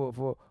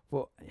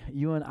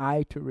you and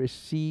I to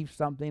receive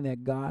something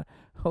that God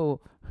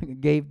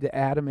gave to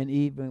Adam and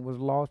Eve and was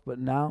lost, but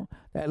now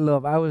that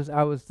love. I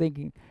was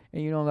thinking,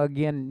 and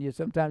again,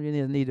 sometimes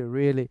you need to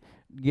really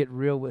get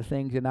real with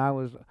things, and I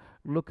was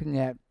looking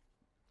at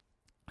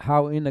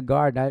how in the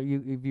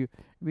garden, if you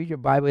read your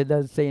Bible, it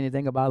doesn't say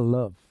anything about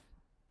love.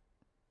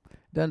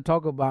 It doesn't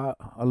talk about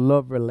a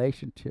love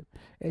relationship.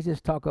 It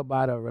just talk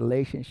about a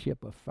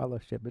relationship of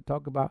fellowship. It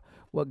talk about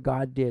what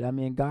God did. I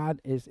mean,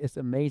 it's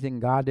amazing.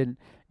 God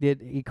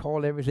he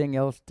called everything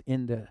else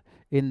in the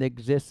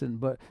existence,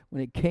 but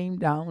when it came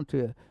down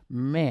to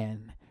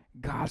man,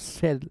 God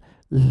said,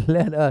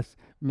 let us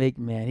make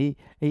man.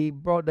 He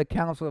brought the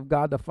counsel of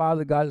God the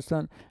Father, God the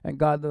Son, and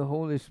God the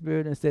Holy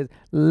Spirit, and said,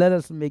 let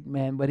us make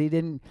man. But he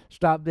didn't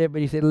stop there, but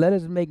he said, let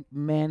us make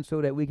man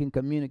so that we can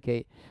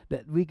communicate,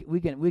 that we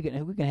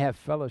can have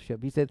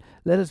fellowship. He said,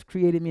 let us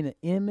create him in the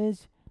image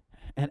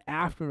and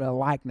after the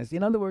likeness.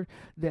 In other words,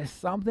 there's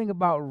something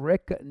about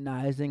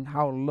recognizing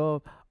how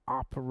love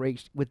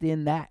operates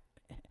within that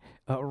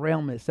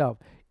realm itself,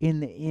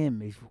 in the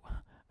image.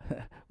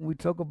 We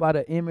talk about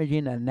an image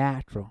in the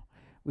natural.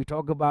 We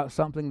talk about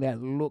something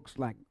that looks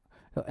like,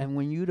 and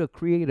when you're the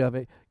creator of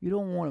it, you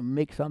don't want to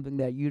make something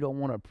that you don't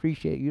want to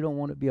appreciate, you don't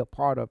want to be a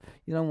part of,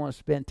 you don't want to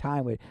spend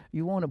time with.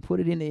 You want to put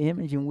it in the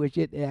image in which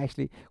it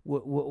actually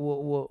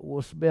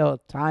will spell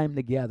time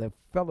together,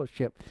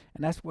 fellowship,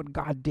 and that's what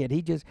God did.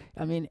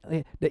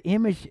 The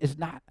image is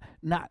not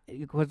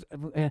because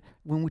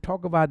when we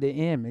talk about the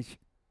image,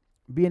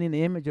 being in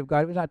the image of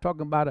God, we're not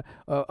talking about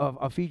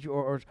a feature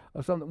or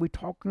something. We're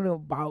talking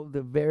about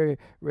the very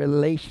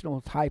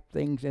relational type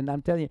things. And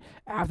I'm telling you,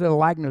 after the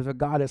likeness of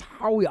God is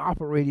how we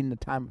operate in the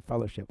time of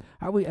fellowship.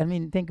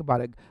 Think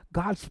about it.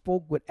 God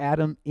spoke with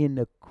Adam in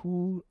the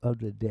cool of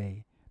the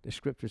day. The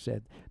scripture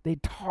said they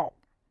talked.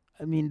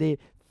 They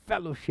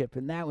fellowship,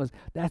 and that was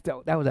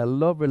a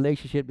love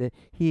relationship that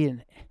he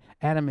and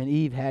Adam and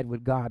Eve had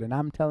with God. And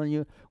I'm telling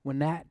you, when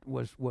that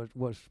was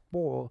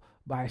spoiled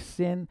by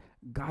sin,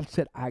 God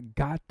said, I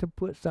got to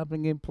put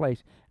something in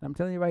place. And I'm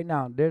telling you right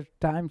now, there's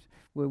times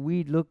where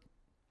we look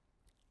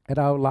at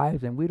our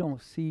lives and we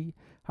don't see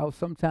how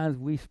sometimes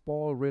we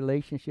spoil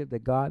relationship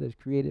that God has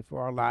created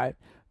for our life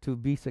to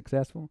be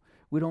successful.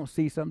 We don't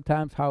see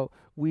sometimes how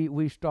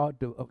we start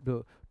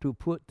to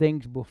put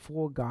things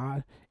before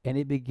God, and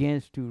it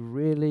begins to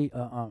really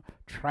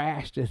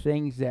trash the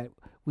things that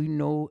we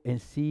know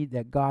and see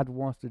that God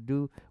wants to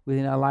do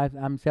within our life.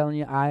 I'm telling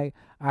you, I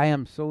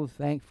am so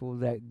thankful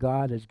that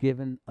God has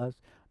given us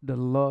the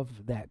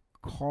love that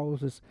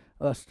causes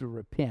us to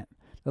repent,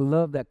 the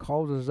love that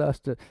causes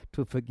us to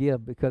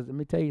forgive. Because let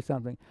me tell you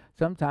something,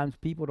 sometimes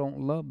people don't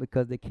love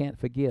because they can't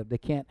forgive. They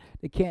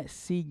can't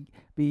see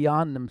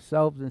beyond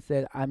themselves and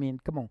say,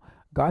 come on,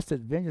 God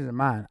said, vengeance is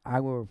mine, I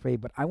will repay.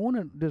 But I want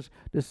to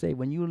just say,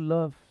 when you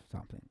love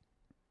something,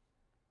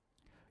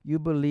 you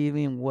believe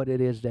in what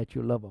it is that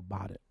you love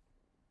about it.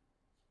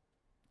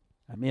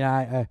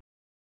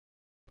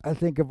 I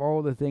think of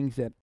all the things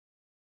that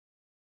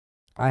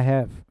I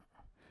have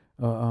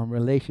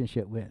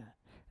relationship with.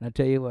 And I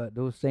tell you what,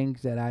 those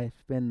things that I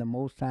spend the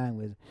most time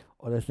with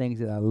are the things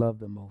that I love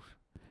the most.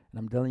 And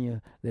I'm telling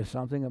you, there's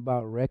something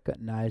about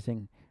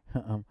recognizing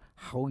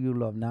how you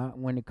love. Now,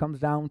 when it comes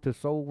down to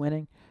soul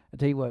winning, I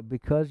tell you what,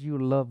 because you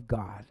love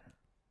God,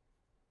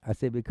 I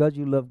say because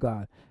you love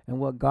God, and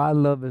what God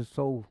loves is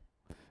soul,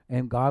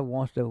 and God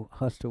wants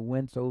us to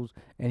win souls,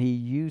 and He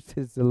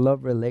uses the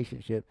love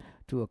relationship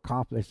to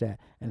accomplish that.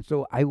 And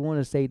so I want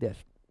to say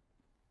this: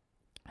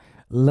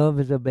 love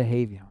is a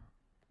behavior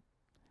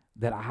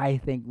that I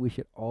think we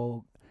should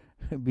all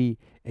be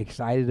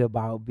excited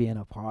about being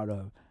a part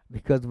of.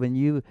 Because when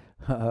you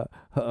have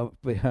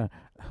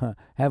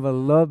a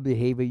love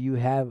behavior, you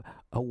have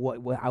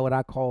what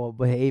I call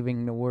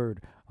behaving the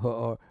word,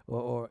 or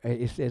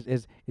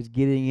it's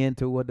getting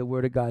into what the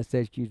Word of God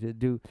says you to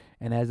do,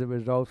 and as a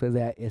result of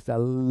that, it's a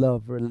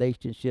love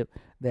relationship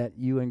that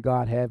you and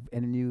God have,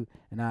 and you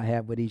and I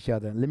have with each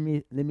other. Let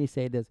me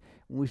say this: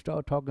 when we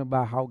start talking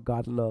about how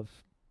God loves,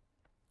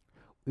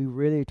 we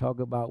really talk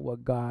about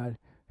what God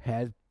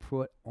has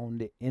put on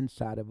the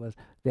inside of us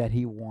that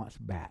He wants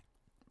back.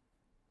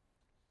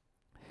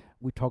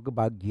 We talk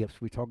about gifts.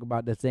 We talk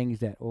about the things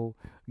that, oh,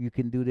 you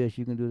can do this,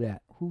 you can do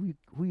that. Who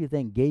you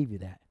think gave you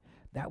that?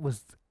 That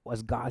was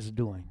God's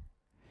doing.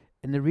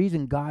 And the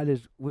reason God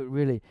is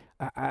really,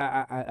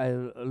 I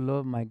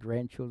love my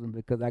grandchildren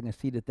because I can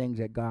see the things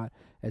that God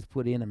has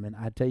put in them, and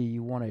I tell you,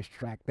 you want to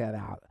extract that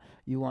out.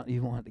 You want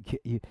to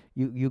get,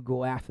 you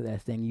go after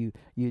that thing.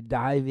 You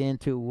dive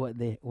into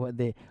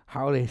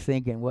how they're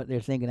thinking, what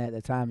they're thinking at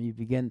the time. You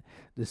begin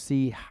to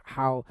see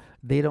how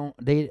they know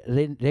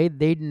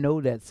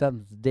that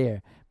something's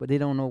there, but they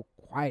don't know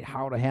quite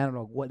how to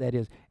handle what that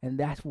is, and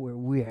that's where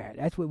we're at.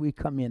 That's where we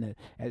come in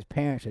as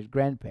parents, as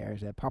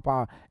grandparents, as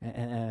Papa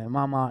and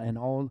Mama, and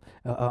all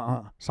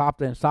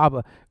Sapa and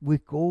Saba. We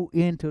go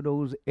into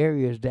those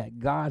areas that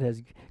God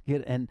has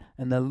given,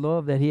 and the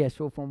love that He has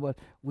shown from us.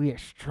 We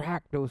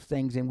extract those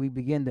things, and we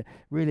begin to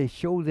really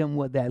show them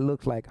what that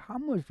looks like. How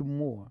much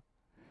more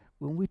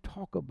when we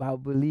talk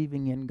about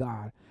believing in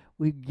God?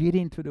 We get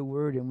into the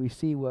Word and we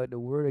see what the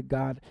Word of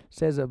God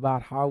says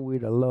about how we're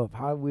to love,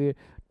 how we're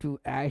to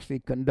actually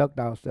conduct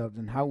ourselves,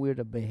 and how we're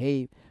to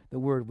behave the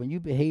Word. When you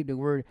behave the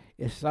Word,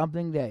 it's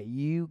something that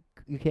you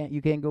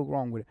can't go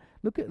wrong with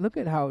it. Look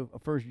at how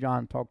First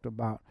John talked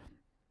about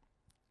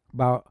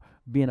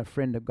being a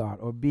friend of God,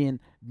 or being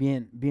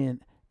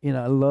in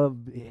a love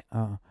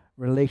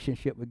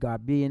relationship with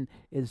God. Being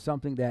is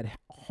something that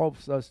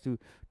helps us to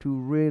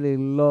really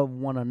love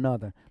one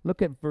another.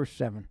 Look at verse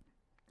 7.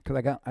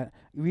 Because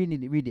we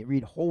need to read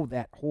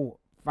that whole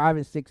 5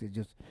 and 6 is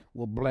just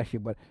will bless you.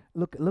 But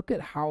look at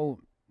how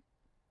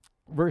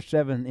verse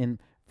 7 in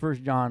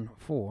 1 John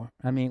 4.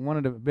 I mean, one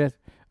of the best.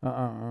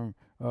 I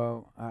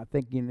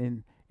think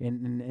in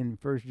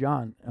 1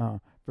 John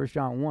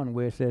 1,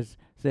 where it says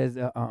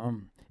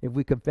if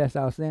we confess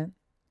our sin,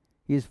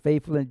 He is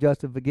faithful and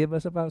just to forgive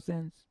us of our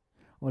sins.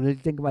 Well,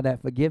 let's think about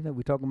that forgiveness.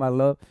 We're talking about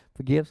love.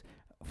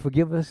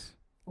 Forgive us.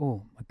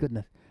 Oh my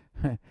goodness.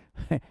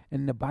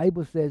 And the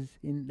Bible says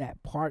in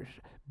that part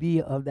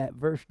B of that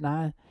verse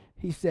 9,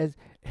 He says,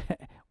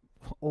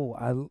 oh,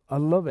 I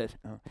love it.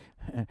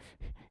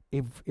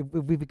 If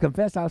we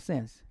confess our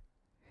sins,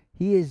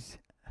 He is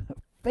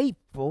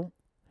faithful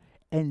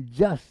and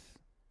just.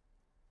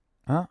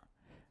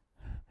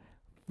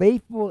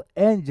 Faithful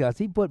and just.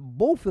 He put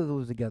both of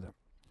those together.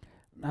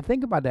 Now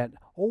think about that.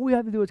 All we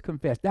have to do is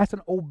confess. That's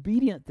an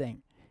obedient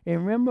thing.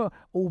 And remember,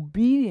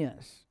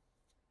 obedience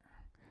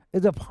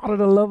is a part of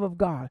the love of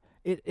God.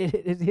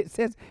 It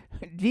says,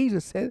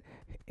 Jesus said,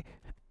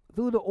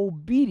 through the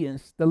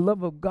obedience, the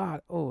love of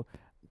God,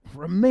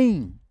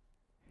 remain.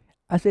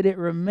 I said it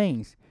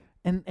remains.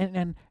 And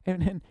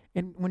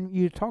when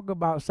you talk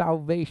about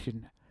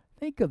salvation,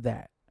 think of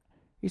that.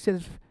 He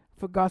says,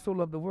 for God so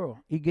loved the world,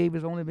 He gave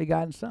His only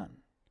begotten Son,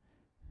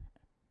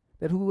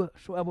 that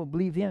whosoever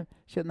believes Him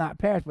should not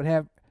perish but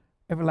have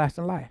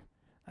everlasting life.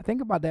 I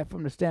think about that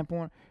from the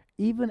standpoint,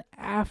 even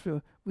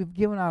after we've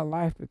given our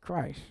life to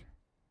Christ,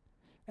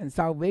 and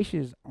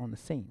salvation is on the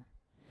scene.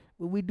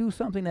 When we do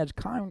something that's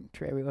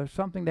contrary, or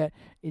something that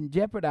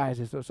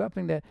jeopardizes, or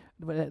something that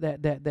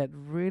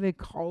really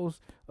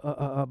causes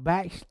a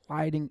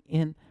backsliding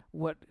in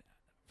what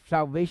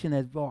salvation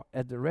has brought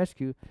as the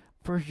rescue,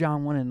 1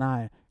 John 1 and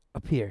 9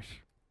 appears.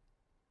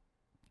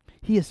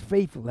 He is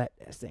faithful at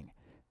that thing,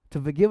 to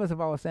forgive us of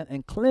our sin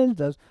and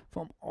cleanse us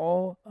from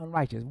all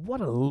unrighteousness.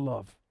 What a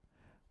love.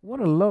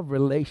 What a love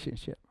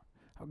relationship.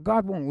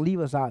 God won't leave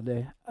us out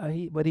there,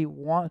 but He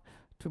wants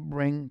to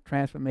bring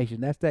transformation.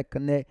 That's that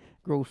connect,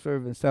 grow,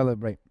 serve, and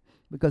celebrate,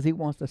 because He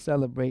wants to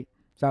celebrate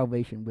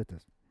salvation with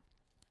us.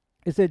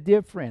 It said,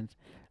 dear friends,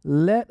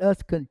 let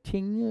us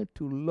continue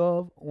to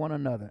love one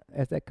another,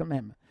 as that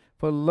commandment.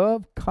 For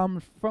love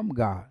comes from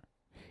God.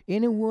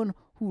 Anyone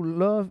who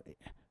loves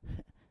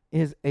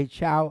is a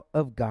child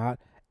of God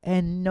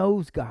and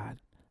knows God.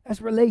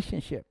 That's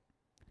relationship.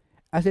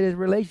 I said it's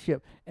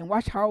relationship. And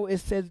watch how it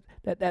says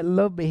that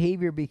love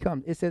behavior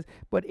becomes. It says,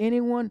 but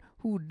anyone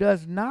who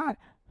does not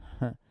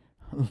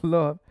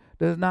love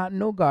does not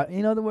know God.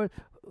 In other words,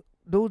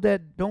 those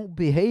that don't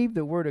behave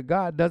the word of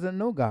God doesn't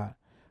know God.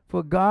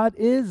 For God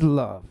is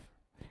love.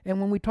 And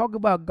when we talk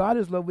about God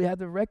is love, we have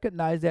to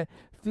recognize that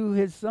through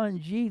his son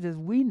Jesus,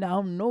 we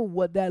now know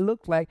what that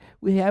looks like.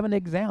 We have an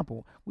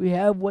example. We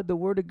have what the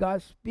word of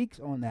God speaks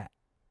on that.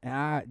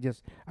 And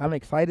I'm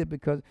excited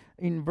because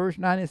in verse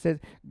 9 it says,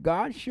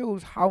 God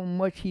shows how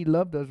much he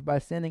loved us by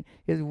sending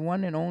his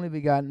one and only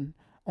begotten,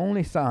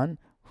 only son,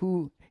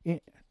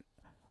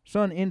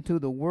 son into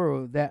the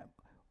world that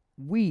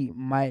we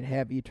might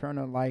have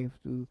eternal life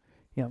through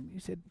him. You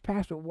said,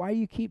 Pastor, why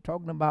you keep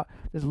talking about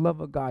this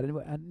love of God? And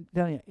I'm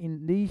telling you,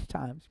 in these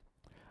times,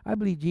 I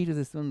believe Jesus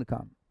is soon to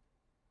come.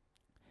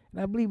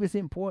 And I believe it's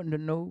important to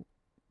know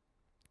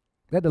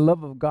that the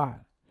love of God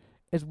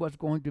is what's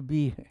going to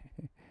be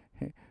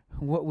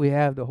what we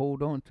have to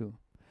hold on to.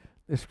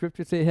 The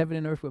scripture says heaven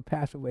and earth will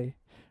pass away,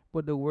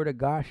 but the word of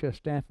God shall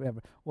stand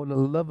forever, or the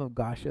love of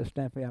God shall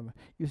stand forever.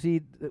 You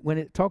see, when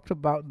it talks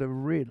about the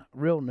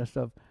realness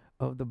of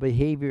the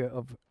behavior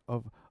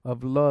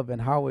of love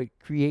and how it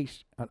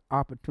creates an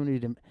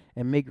opportunity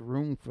and make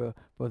room for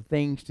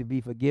things to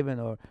be forgiven,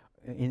 or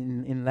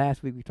in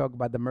last week we talked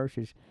about the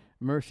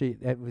mercy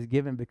that was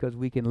given because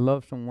we can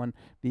love someone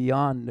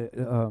beyond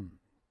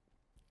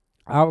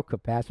our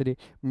capacity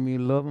when we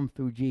love them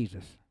through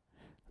Jesus.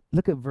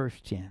 Look at verse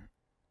 10.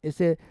 It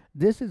said,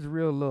 this is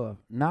real love,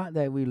 not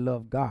that we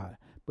love God,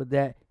 but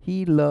that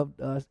he loved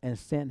us and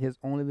sent his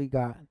only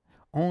begotten,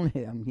 I'm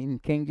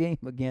in King James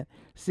again,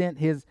 sent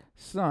his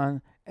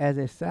son as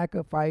a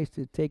sacrifice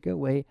to take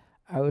away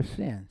our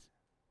sins.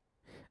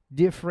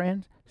 Dear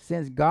friends,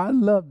 since God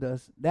loved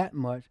us that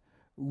much,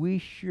 we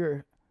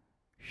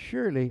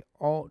surely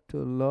ought to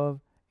love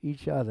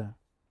each other.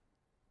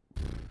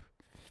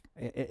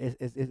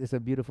 It's a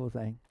beautiful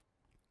thing.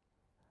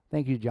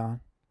 Thank you,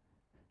 John.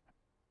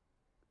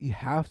 You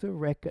have to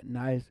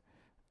recognize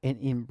and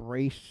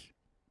embrace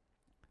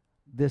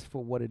this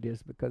for what it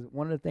is, because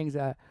one of the things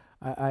I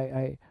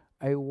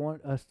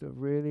want us to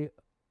really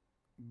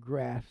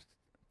grasp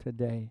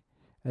today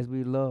as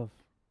we love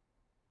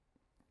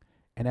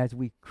and as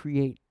we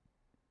create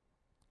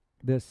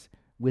this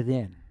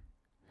within,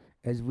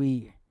 as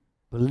we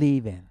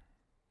believe in,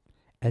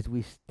 as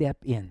we step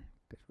in.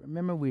 Because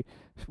remember we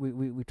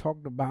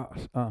talked about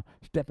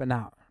stepping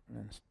out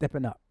and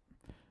stepping up.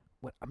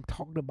 What I'm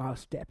talking about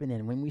stepping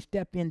in. When we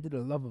step into the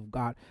love of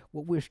God,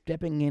 what we're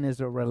stepping in is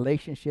a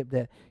relationship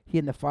that he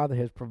and the Father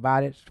has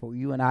provided for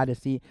you and I to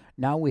see.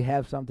 Now we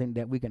have something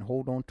that we can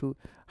hold on to.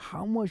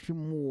 How much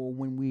more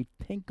when we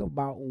think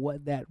about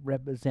what that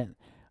represents?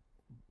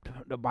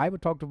 The Bible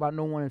talks about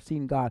no one has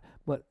seen God,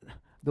 but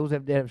those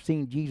that have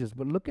seen Jesus.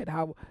 But look at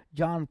how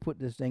John put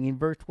this thing. In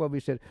verse 12, he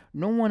said,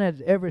 no one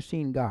has ever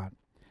seen God.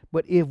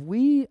 But if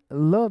we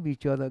love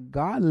each other,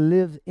 God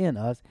lives in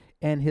us,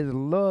 and his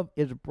love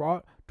is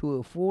brought to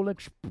a full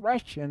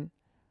expression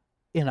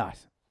in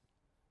us.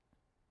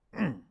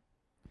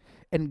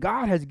 And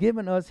God has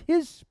given us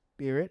his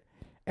Spirit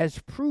as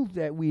proof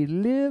that we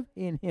live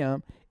in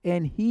him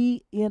and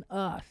he in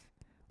us.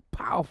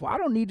 Powerful. I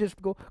don't need to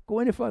go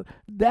any further.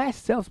 That's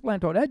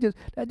self-explanatory. That's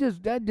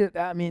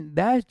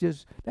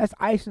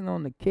icing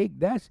on the cake.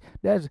 That's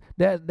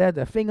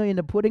a finger in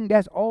the pudding.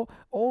 That's all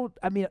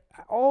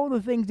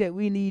the things that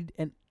we need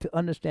and to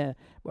understand.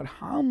 But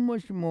how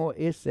much more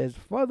it says,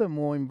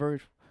 furthermore, in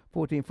verse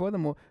 14,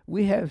 furthermore,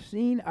 we have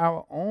seen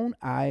our own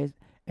eyes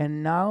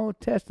and now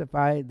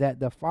testify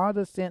that the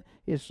Father sent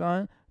his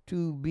Son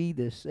to be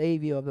the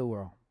Savior of the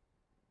world.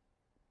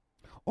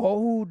 All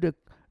who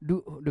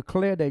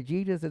declare that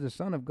Jesus is the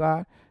Son of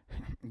God,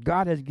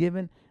 God has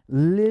given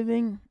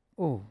living.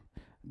 Oh,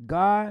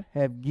 God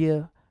have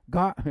give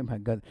God. Oh my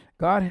God,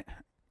 God.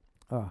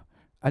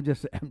 I'm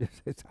just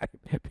excited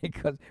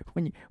because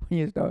when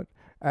you start,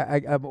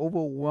 I'm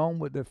overwhelmed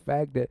with the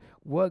fact that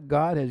what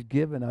God has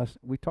given us,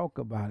 we talk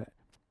about it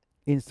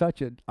in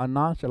such a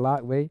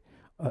nonchalant way,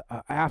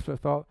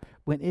 afterthought,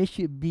 when it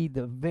should be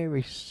the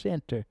very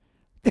center.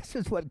 This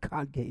is what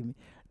God gave me.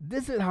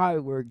 This is how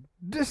it works.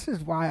 This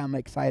is why I'm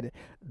excited.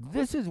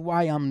 This is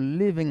why I'm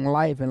living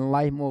life and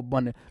life more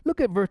abundant. Look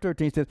at verse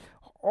 13. It says,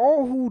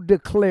 all who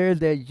declare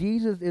that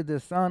Jesus is the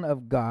Son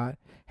of God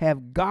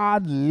have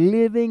God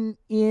living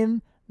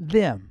in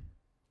them.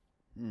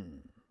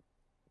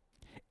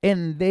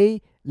 And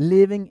they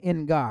living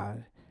in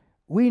God.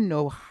 We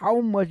know how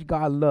much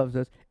God loves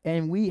us,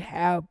 and we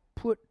have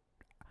put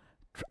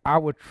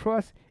our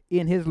trust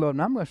in his love.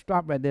 Now I'm going to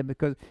stop right there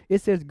because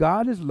it says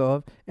God is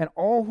love, and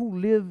all who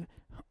live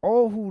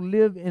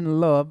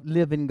in love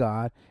live in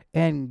God,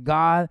 and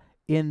God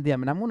in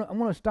them. And I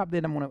want to stop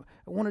there. And I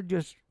want to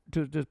just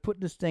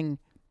put this thing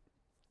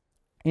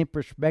in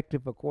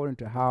perspective according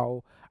to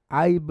how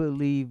I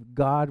believe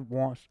God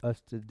wants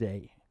us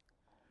today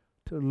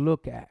to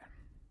look at.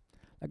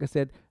 Like I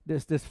said,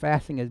 this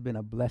fasting has been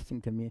a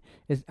blessing to me.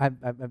 I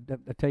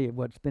tell you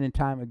what, spending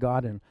time with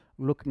God and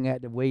looking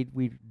at the way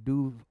we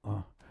do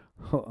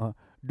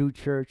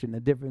church and the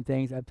different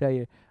things. I tell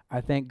you, I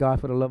thank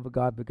God for the love of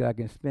God because I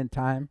can spend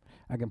time.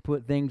 I can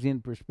put things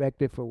in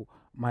perspective for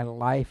my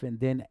life, and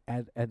then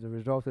as a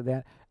result of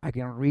that, I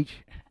can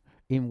reach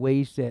in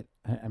ways that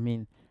I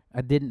mean,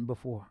 I didn't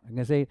before. I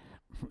can say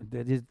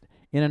that this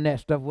internet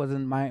stuff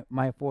wasn't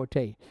my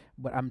forte,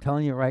 but I'm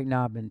telling you right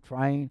now, I've been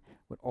trying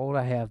with all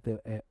I have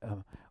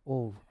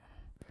oh,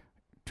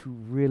 to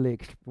really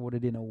explore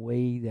it in a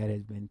way that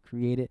has been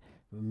created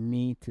for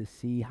me to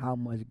see how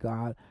much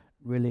God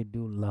really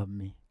do love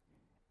me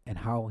and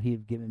how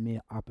He's given me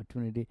an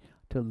opportunity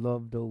to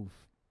love those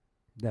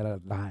that are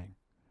dying,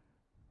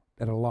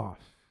 that are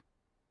lost.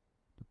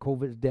 The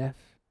COVID's deaths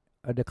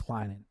are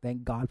declining.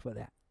 Thank God for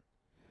that.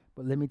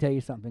 But let me tell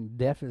you something,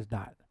 death is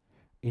not.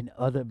 In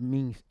other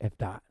means if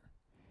not.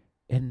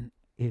 And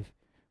if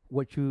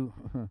what you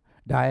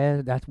die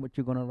as, that's what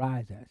you're going to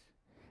rise as.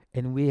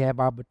 And we have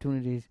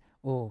opportunities,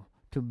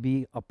 to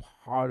be a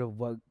part of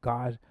what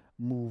God's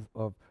move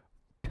of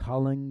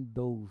telling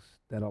those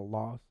that are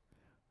lost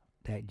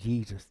that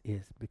Jesus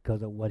is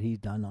because of what He's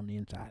done on the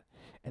inside.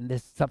 And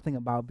there's something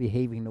about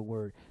behaving the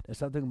word. There's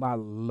something about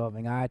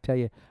loving. I tell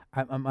you,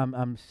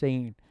 I'm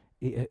saying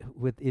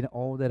within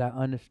all that I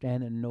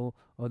understand and know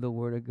of the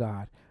Word of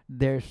God,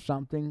 there's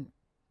something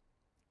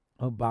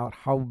about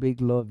how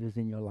big love is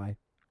in your life.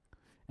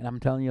 And I'm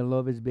telling you,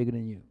 love is bigger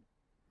than you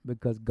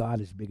because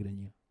God is bigger than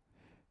you.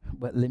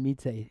 But let me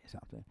tell you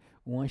something.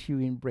 Once you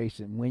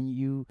embrace Him, when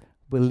you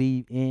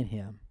believe in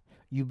Him,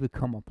 you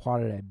become a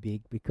part of that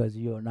big because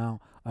you're now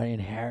an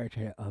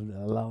inheritor of the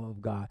love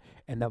of God.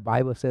 And the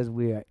Bible says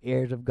we are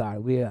heirs of God.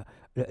 We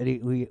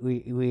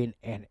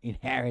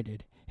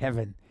inherited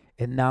heaven,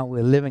 and now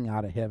we're living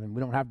out of heaven. We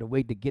don't have to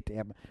wait to get to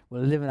heaven. We're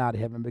living out of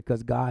heaven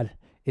because God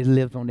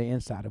lives on the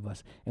inside of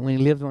us. And when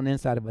He lives on the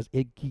inside of us,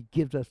 He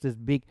gives us the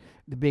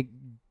big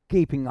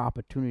gaping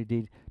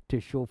opportunity to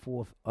show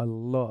forth a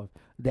love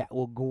that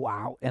will go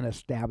out and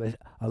establish,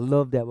 a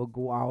love that will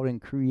go out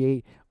and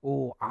create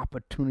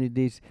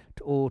opportunities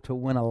to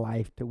win a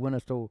life, to win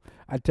a soul.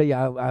 I tell you,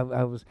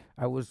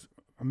 I was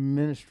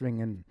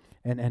ministering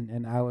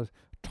and I was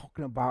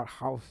talking about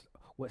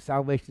what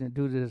salvation can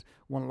do to this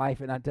one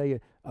life, and I tell you,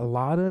 a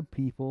lot of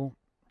people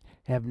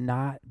have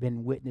not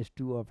been witnessed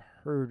to, have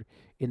heard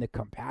in the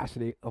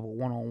capacity of a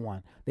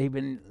one-on-one. They've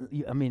been,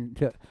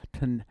 to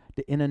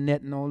the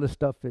internet and all this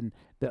stuff, and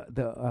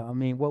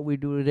what we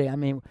do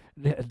today.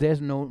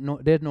 There's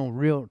no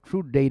real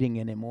true dating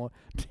anymore.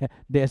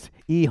 There's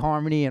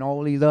eHarmony and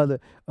all these other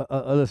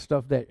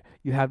stuff that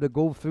you have to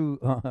go through.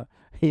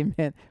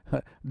 Amen.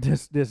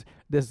 This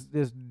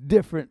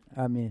different.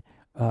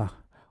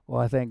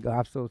 I thank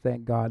God. So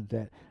thank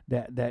God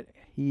that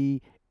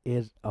He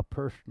is a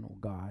personal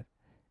God.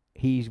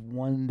 He's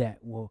one that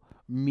will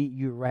meet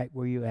you right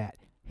where you're at.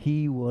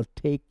 He will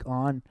take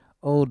on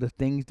the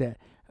things that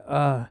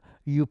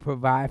you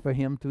provide for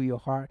Him through your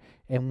heart.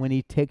 And when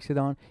He takes it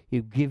on,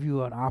 He'll give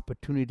you an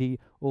opportunity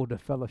to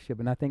fellowship.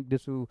 And I think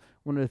this is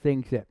one of the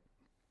things that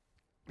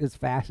this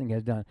fasting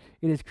has done.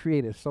 It has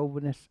created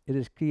soberness. It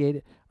has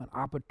created an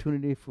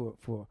opportunity for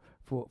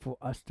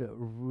us to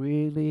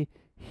really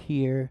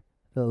hear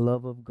the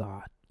love of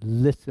God.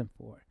 Listen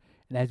for it.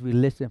 And as we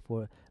listen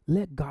for it,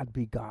 let God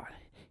be God.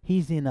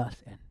 He's in us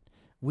and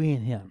we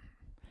in Him.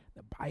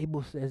 The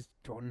Bible says,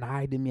 draw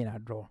nigh to me and I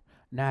draw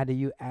nigh to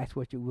you. Ask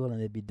what you will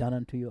and it be done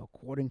unto you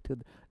according to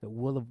the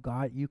will of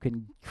God. You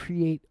can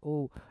create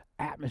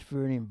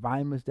atmosphere and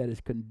environments that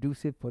is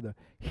conducive for the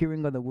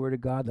hearing of the Word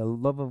of God, the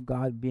love of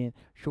God being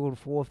shown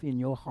forth in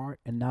your heart,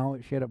 and now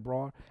it's shed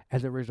abroad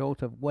as a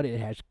result of what it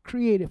has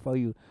created for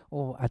you.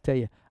 I tell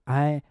you,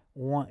 I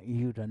want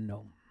you to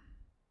know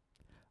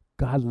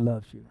God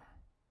loves you.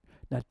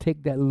 Now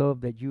take that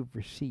love that you've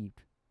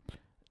received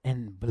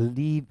and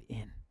believe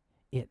in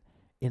it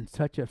in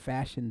such a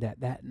fashion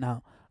that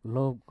now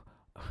love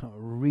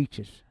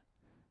reaches.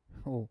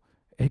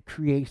 It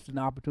creates an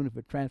opportunity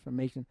for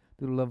transformation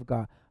through the love of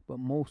God. But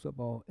most of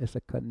all, it's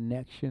a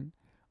connection,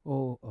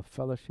 a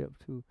fellowship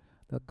to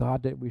the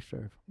God that we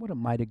serve. What a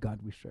mighty God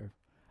we serve.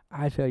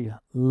 I tell you,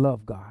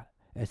 love God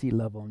as He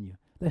loves on you.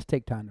 Let's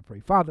take time to pray.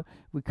 Father,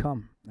 we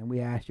come and we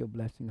ask your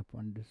blessing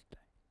upon this day.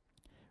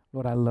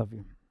 Lord, I love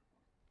you.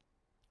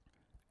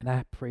 And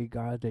I pray,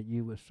 God, that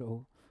you would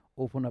so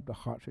open up the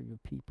hearts of your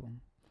people.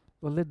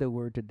 Lord, let the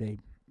word today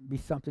be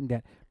something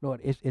that,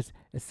 Lord, it's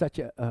such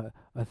a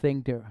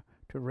thing to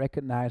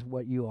recognize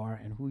what you are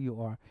and who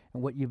you are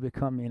and what you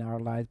become in our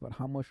lives, but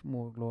how much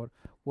more, Lord,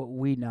 what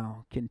we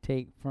now can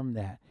take from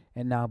that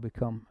and now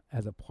become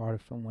as a part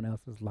of someone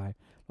else's life.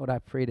 Lord, I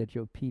pray that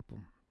your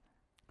people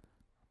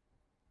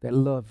that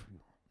love you,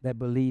 that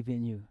believe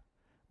in you,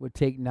 would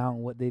take now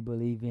what they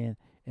believe in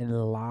and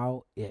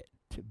allow it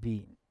to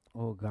be,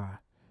 oh God,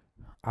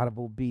 out of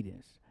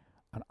obedience,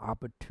 an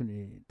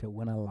opportunity to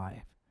win a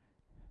life,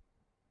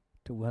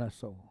 to win a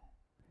soul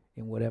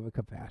in whatever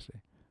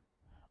capacity.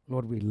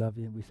 Lord, we love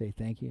you and we say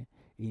thank you.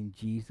 In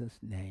Jesus'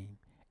 name,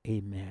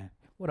 amen.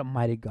 What a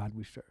mighty God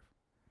we serve.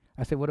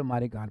 I say, what a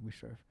mighty God we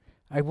serve.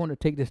 I want to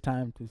take this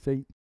time to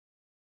say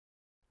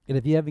that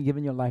if you haven't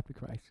given your life to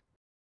Christ,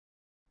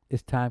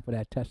 it's time for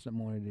that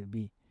testimony to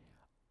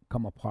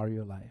become a part of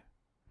your life.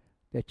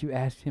 That you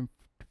ask Him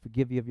to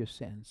forgive you of your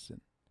sins.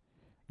 And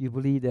you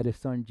believe that His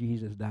Son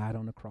Jesus died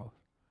on the cross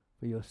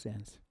for your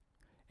sins.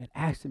 And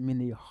ask Him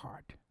into your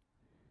heart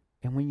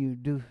And when you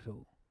do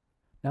so,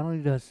 not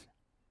only does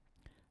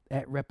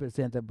that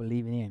represent the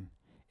believing in,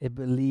 it's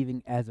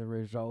believing as a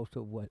result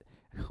of what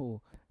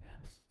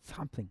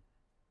something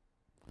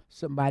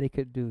somebody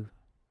could do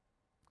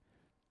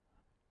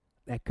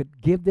that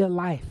could give their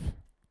life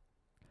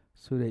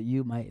so that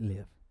you might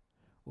live.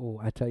 Oh,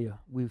 I tell you,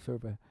 we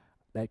serve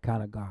that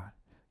kind of God.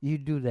 You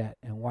do that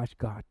and watch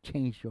God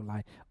change your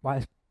life.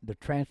 Watch the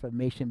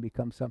transformation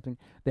become something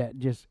that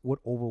just would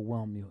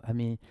overwhelm you. I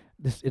mean,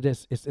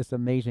 it's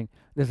amazing.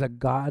 There's a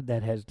God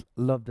that has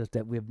loved us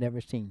that we have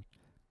never seen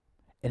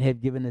and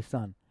have given His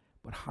Son.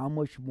 But how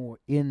much more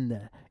in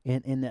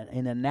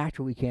the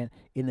natural we can,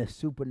 in the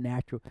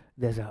supernatural,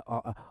 there's a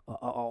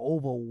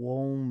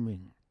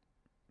overwhelming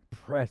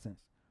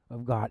presence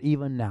of God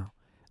even now.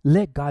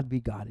 Let God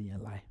be God in your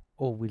life.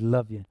 Oh, we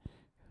love you.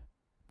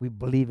 We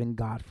believe in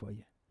God for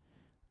you.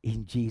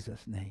 In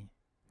Jesus' name,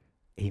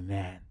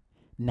 amen.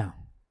 Now,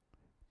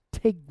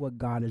 take what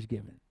God has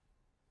given.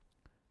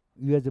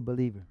 You as a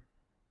believer,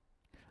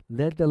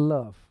 let the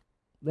love,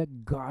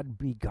 let God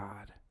be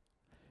God.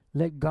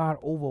 Let God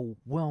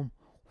overwhelm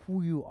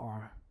who you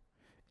are.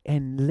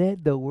 And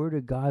let the word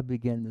of God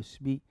begin to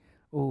speak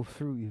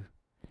through you.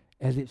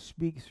 As it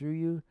speaks through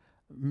you,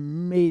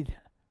 may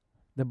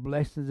the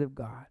blessings of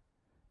God,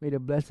 may the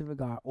blessing of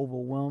God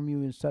overwhelm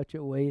you in such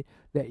a way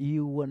that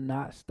you will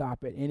not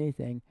stop at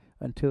anything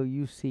until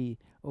you see,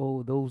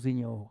 those in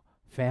your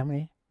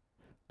family,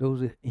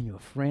 those in your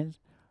friends,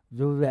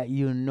 those that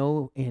you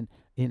know in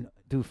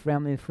through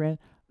family and friends,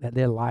 that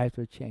their lives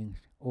are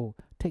changed.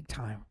 Take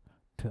time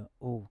to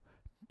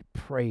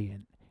pray.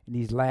 And in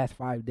these last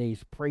 5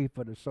 days, pray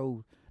for the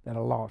souls that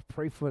are lost.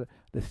 Pray for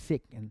the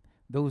sick and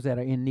those that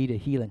are in need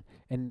of healing.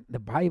 And the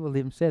Bible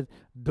even says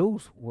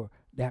those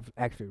that have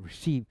actually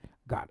received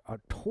God a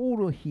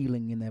total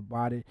healing in their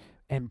body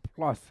and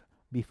plus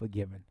be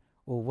forgiven.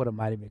 What a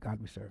mighty God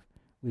we serve.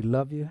 We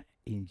love you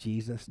in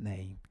Jesus'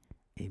 name.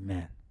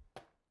 Amen.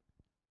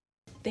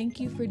 Thank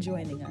you for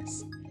joining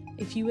us.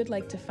 If you would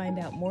like to find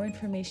out more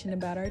information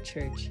about our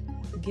church,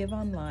 give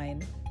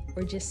online,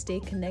 or just stay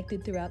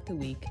connected throughout the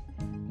week,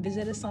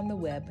 visit us on the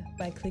web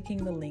by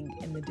clicking the link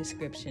in the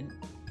description.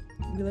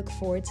 We look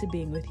forward to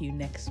being with you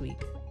next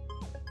week.